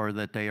have are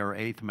that they are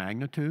 8th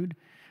magnitude.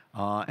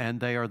 And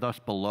they are thus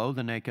below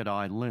the naked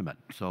eye limit.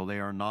 So they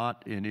are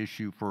not an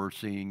issue for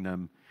seeing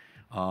them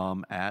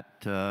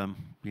at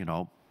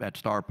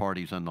star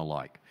parties and the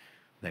like.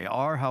 They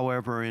are,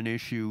 however, an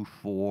issue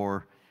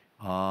for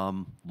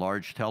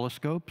large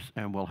telescopes,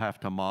 and we'll have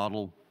to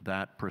model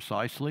that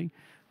precisely.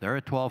 They're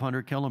at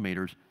 1,200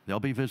 kilometers. They'll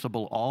be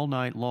visible all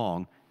night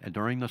long and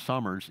during the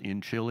summers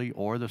in Chile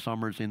or the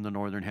summers in the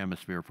northern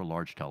hemisphere for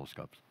large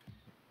telescopes.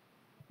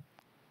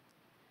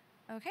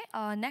 Okay,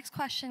 next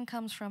question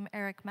comes from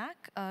Eric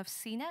Mack of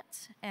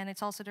CNET, and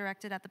it's also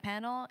directed at the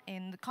panel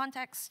in the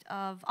context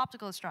of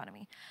optical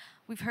astronomy.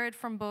 We've heard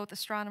from both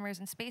astronomers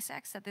and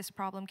SpaceX that this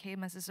problem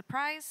came as a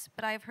surprise,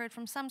 but I've heard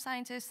from some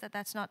scientists that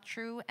that's not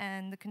true,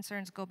 and the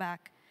concerns go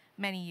back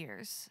many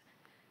years.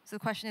 So the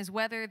question is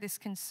whether these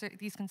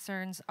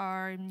concerns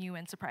are new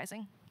and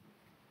surprising.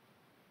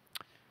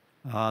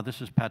 This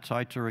is Pat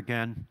Seitzer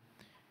again.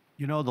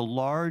 You know, the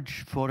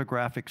large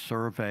photographic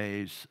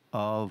surveys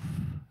of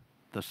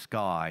the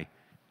sky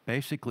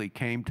basically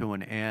came to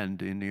an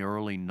end in the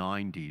early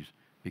 90s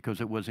because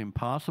it was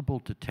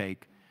impossible to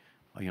take,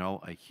 you know,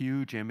 a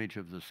huge image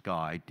of the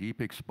sky, deep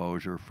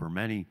exposure for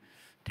many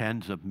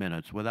tens of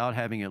minutes without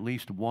having at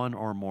least one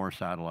or more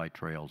satellite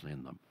trails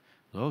in them.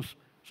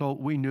 So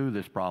we knew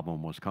this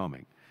problem was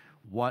coming.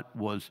 What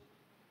was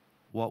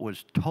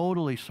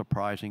totally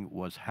surprising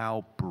was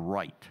how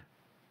bright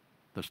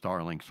the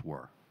Starlinks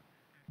were.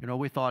 You know,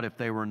 we thought if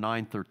they were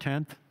 9th or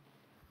 10th,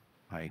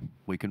 hey,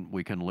 we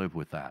can live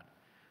with that.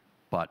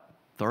 But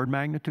 3rd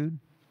magnitude,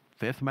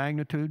 5th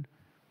magnitude,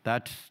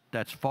 that's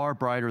far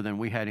brighter than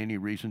we had any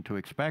reason to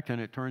expect,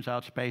 and it turns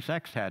out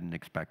SpaceX hadn't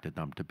expected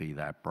them to be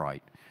that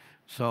bright.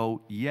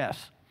 So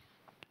yes,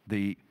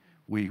 we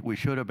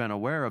should have been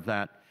aware of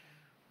that,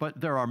 but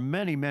there are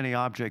many, many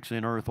objects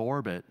in Earth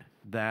orbit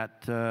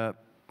that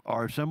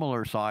are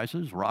similar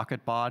sizes,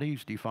 rocket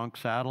bodies, defunct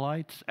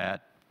satellites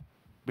at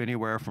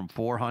anywhere from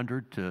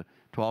 400 to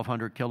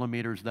 1,200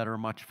 kilometers that are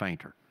much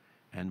fainter.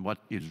 And what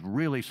is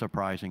really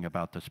surprising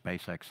about the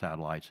SpaceX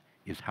satellites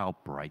is how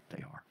bright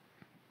they are.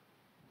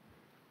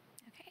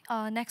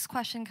 Okay, next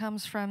question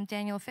comes from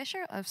Daniel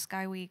Fisher of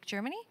Skyweek,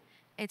 Germany.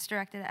 It's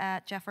directed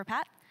at Jeff or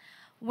Pat.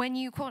 When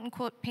you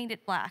quote-unquote paint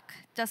it black,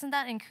 doesn't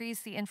that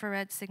increase the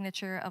infrared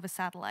signature of a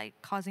satellite,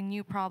 causing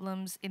new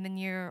problems in the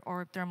near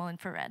or thermal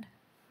infrared?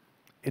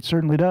 It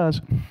certainly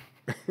does.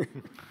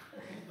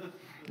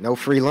 No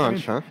free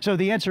lunch, huh? So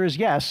the answer is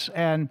yes.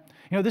 And,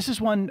 you know, this is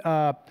one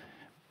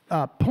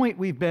point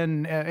we've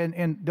been,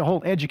 in the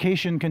whole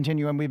education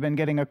continuum, we've been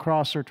getting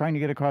across or trying to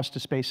get across to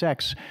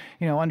SpaceX.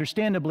 You know,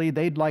 understandably,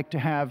 they'd like to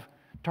have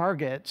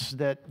targets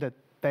that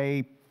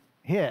they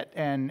hit.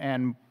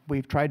 And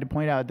we've tried to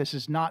point out this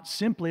is not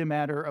simply a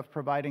matter of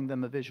providing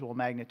them a visual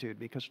magnitude,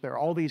 because there are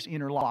all these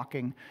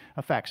interlocking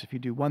effects. If you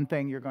do one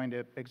thing, you're going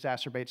to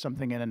exacerbate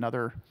something in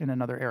another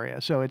area.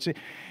 So it's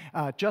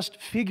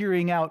just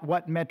figuring out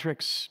what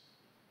metrics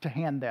to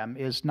hand them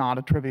is not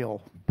a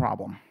trivial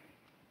problem.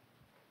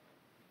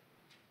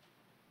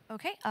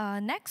 Okay,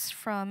 next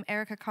from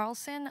Erica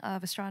Carlson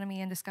of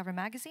Astronomy and Discover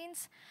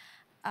magazines.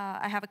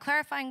 I have a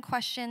clarifying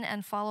question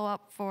and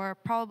follow-up for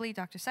probably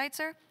Dr.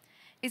 Seitzer.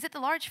 Is it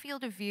the large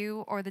field of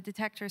view or the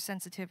detector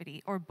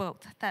sensitivity, or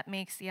both, that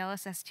makes the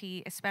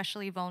LSST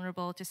especially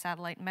vulnerable to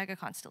satellite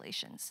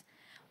mega-constellations?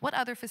 What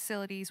other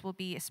facilities will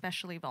be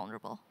especially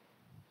vulnerable?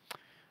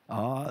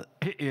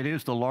 It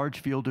is the large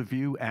field of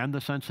view and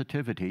the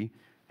sensitivity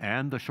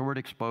and the short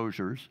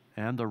exposures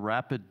and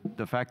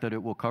the fact that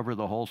it will cover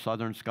the whole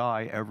southern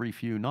sky every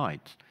few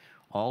nights.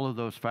 All of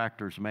those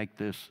factors make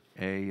this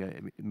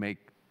make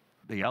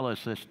the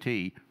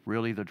LSST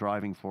really the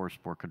driving force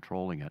for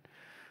controlling it.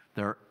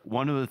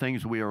 One of the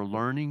things we are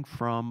learning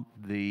from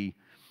the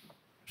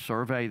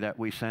survey that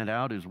we sent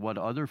out is what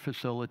other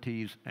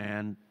facilities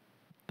and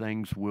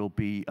things will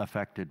be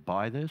affected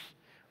by this.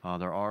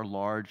 There are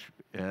large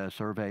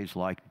surveys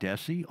like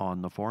DESI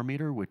on the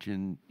 4-meter, which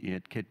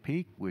at Kitt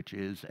Peak, which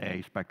is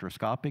a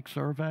spectroscopic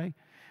survey,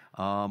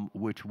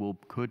 which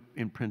could,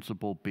 in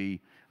principle,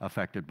 be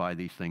affected by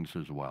these things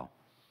as well.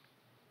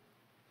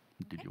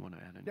 Did you want to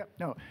add anything? Yep,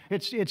 no,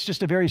 it's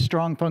just a very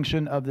strong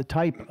function of the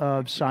type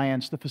of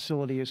science the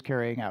facility is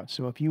carrying out.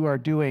 So if you are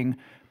doing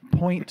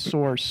point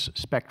source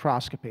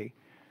spectroscopy,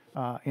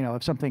 you know,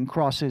 if something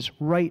crosses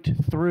right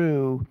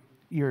through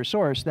your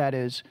source, that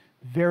is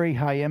very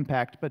high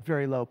impact but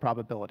very low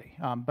probability.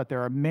 But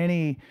there are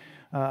many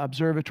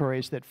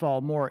observatories that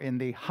fall more in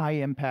the high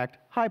impact,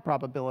 high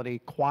probability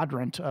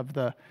quadrant of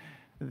the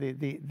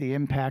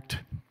impact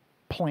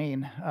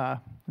plane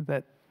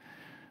that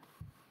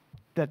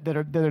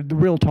are the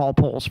real tall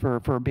poles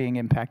for being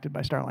impacted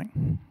by Starlink.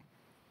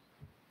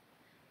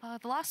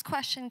 The last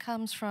question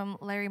comes from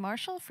Larry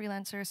Marshall,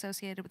 freelancer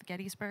associated with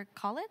Gettysburg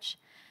College.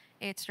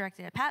 It's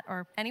directed at Pat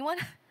or anyone.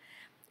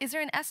 Is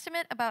there an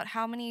estimate about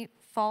how many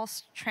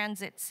false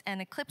transits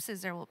and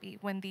eclipses there will be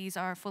when these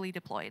are fully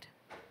deployed?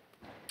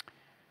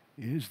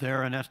 Is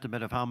there an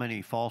estimate of how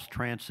many false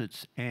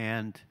transits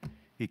and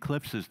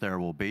eclipses there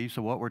will be?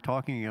 So what we're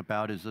talking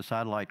about is the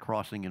satellite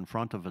crossing in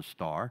front of a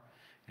star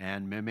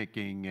and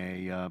mimicking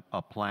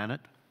a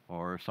planet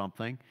or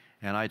something.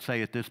 And I'd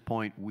say at this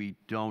point, we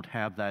don't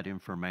have that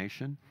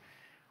information.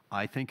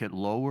 I think at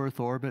low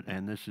Earth orbit,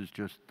 and this is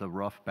just the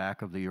rough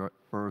back of the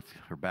Earth,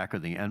 or back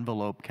of the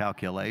envelope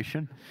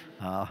calculation,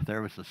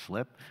 there was a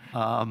slip,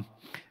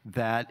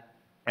 that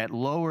at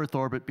low Earth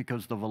orbit,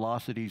 because the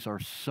velocities are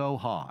so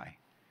high,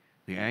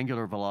 the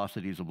angular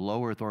velocities of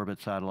low Earth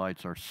orbit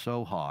satellites are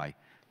so high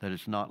that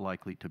it's not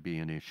likely to be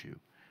an issue.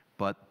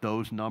 but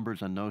those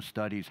numbers and those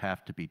studies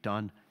have to be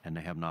done, and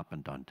they have not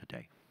been done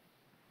today.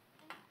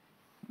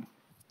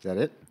 Is that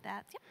it?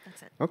 Yep,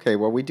 that's it. Okay,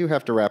 well, we do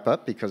have to wrap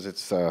up because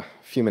it's a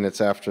few minutes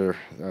after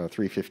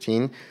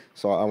 3:15.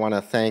 So I want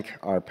to thank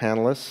our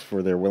panelists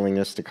for their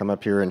willingness to come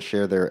up here and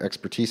share their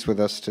expertise with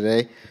us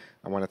today.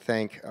 I want to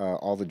thank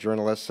all the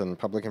journalists and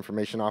public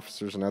information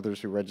officers and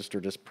others who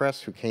registered as press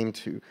who came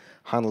to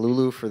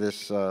Honolulu for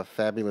this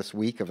fabulous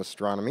week of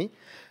astronomy.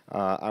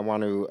 I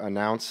want to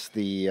announce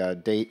the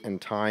date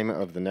and time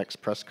of the next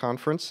press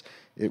conference.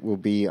 It will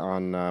be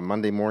on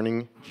Monday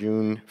morning,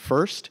 June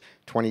 1st,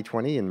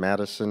 2020 in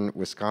Madison,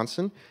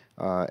 Wisconsin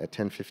at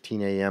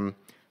 10:15 a.m.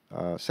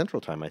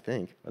 Central Time, I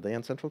think. Are they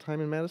on Central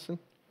Time in Madison?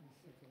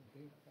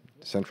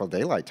 Central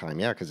Daylight Time,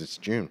 yeah, because it's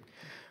June.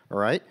 All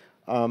right.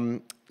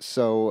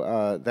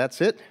 So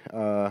that's it.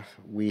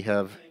 We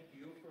have...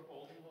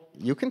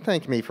 You can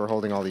thank me for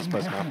holding all these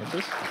press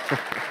conferences.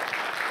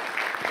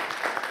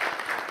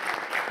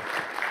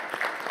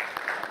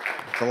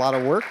 It's a lot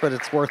of work, but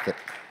it's worth it.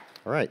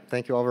 All right.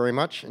 Thank you all very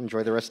much.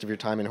 Enjoy the rest of your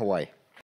time in Hawaii.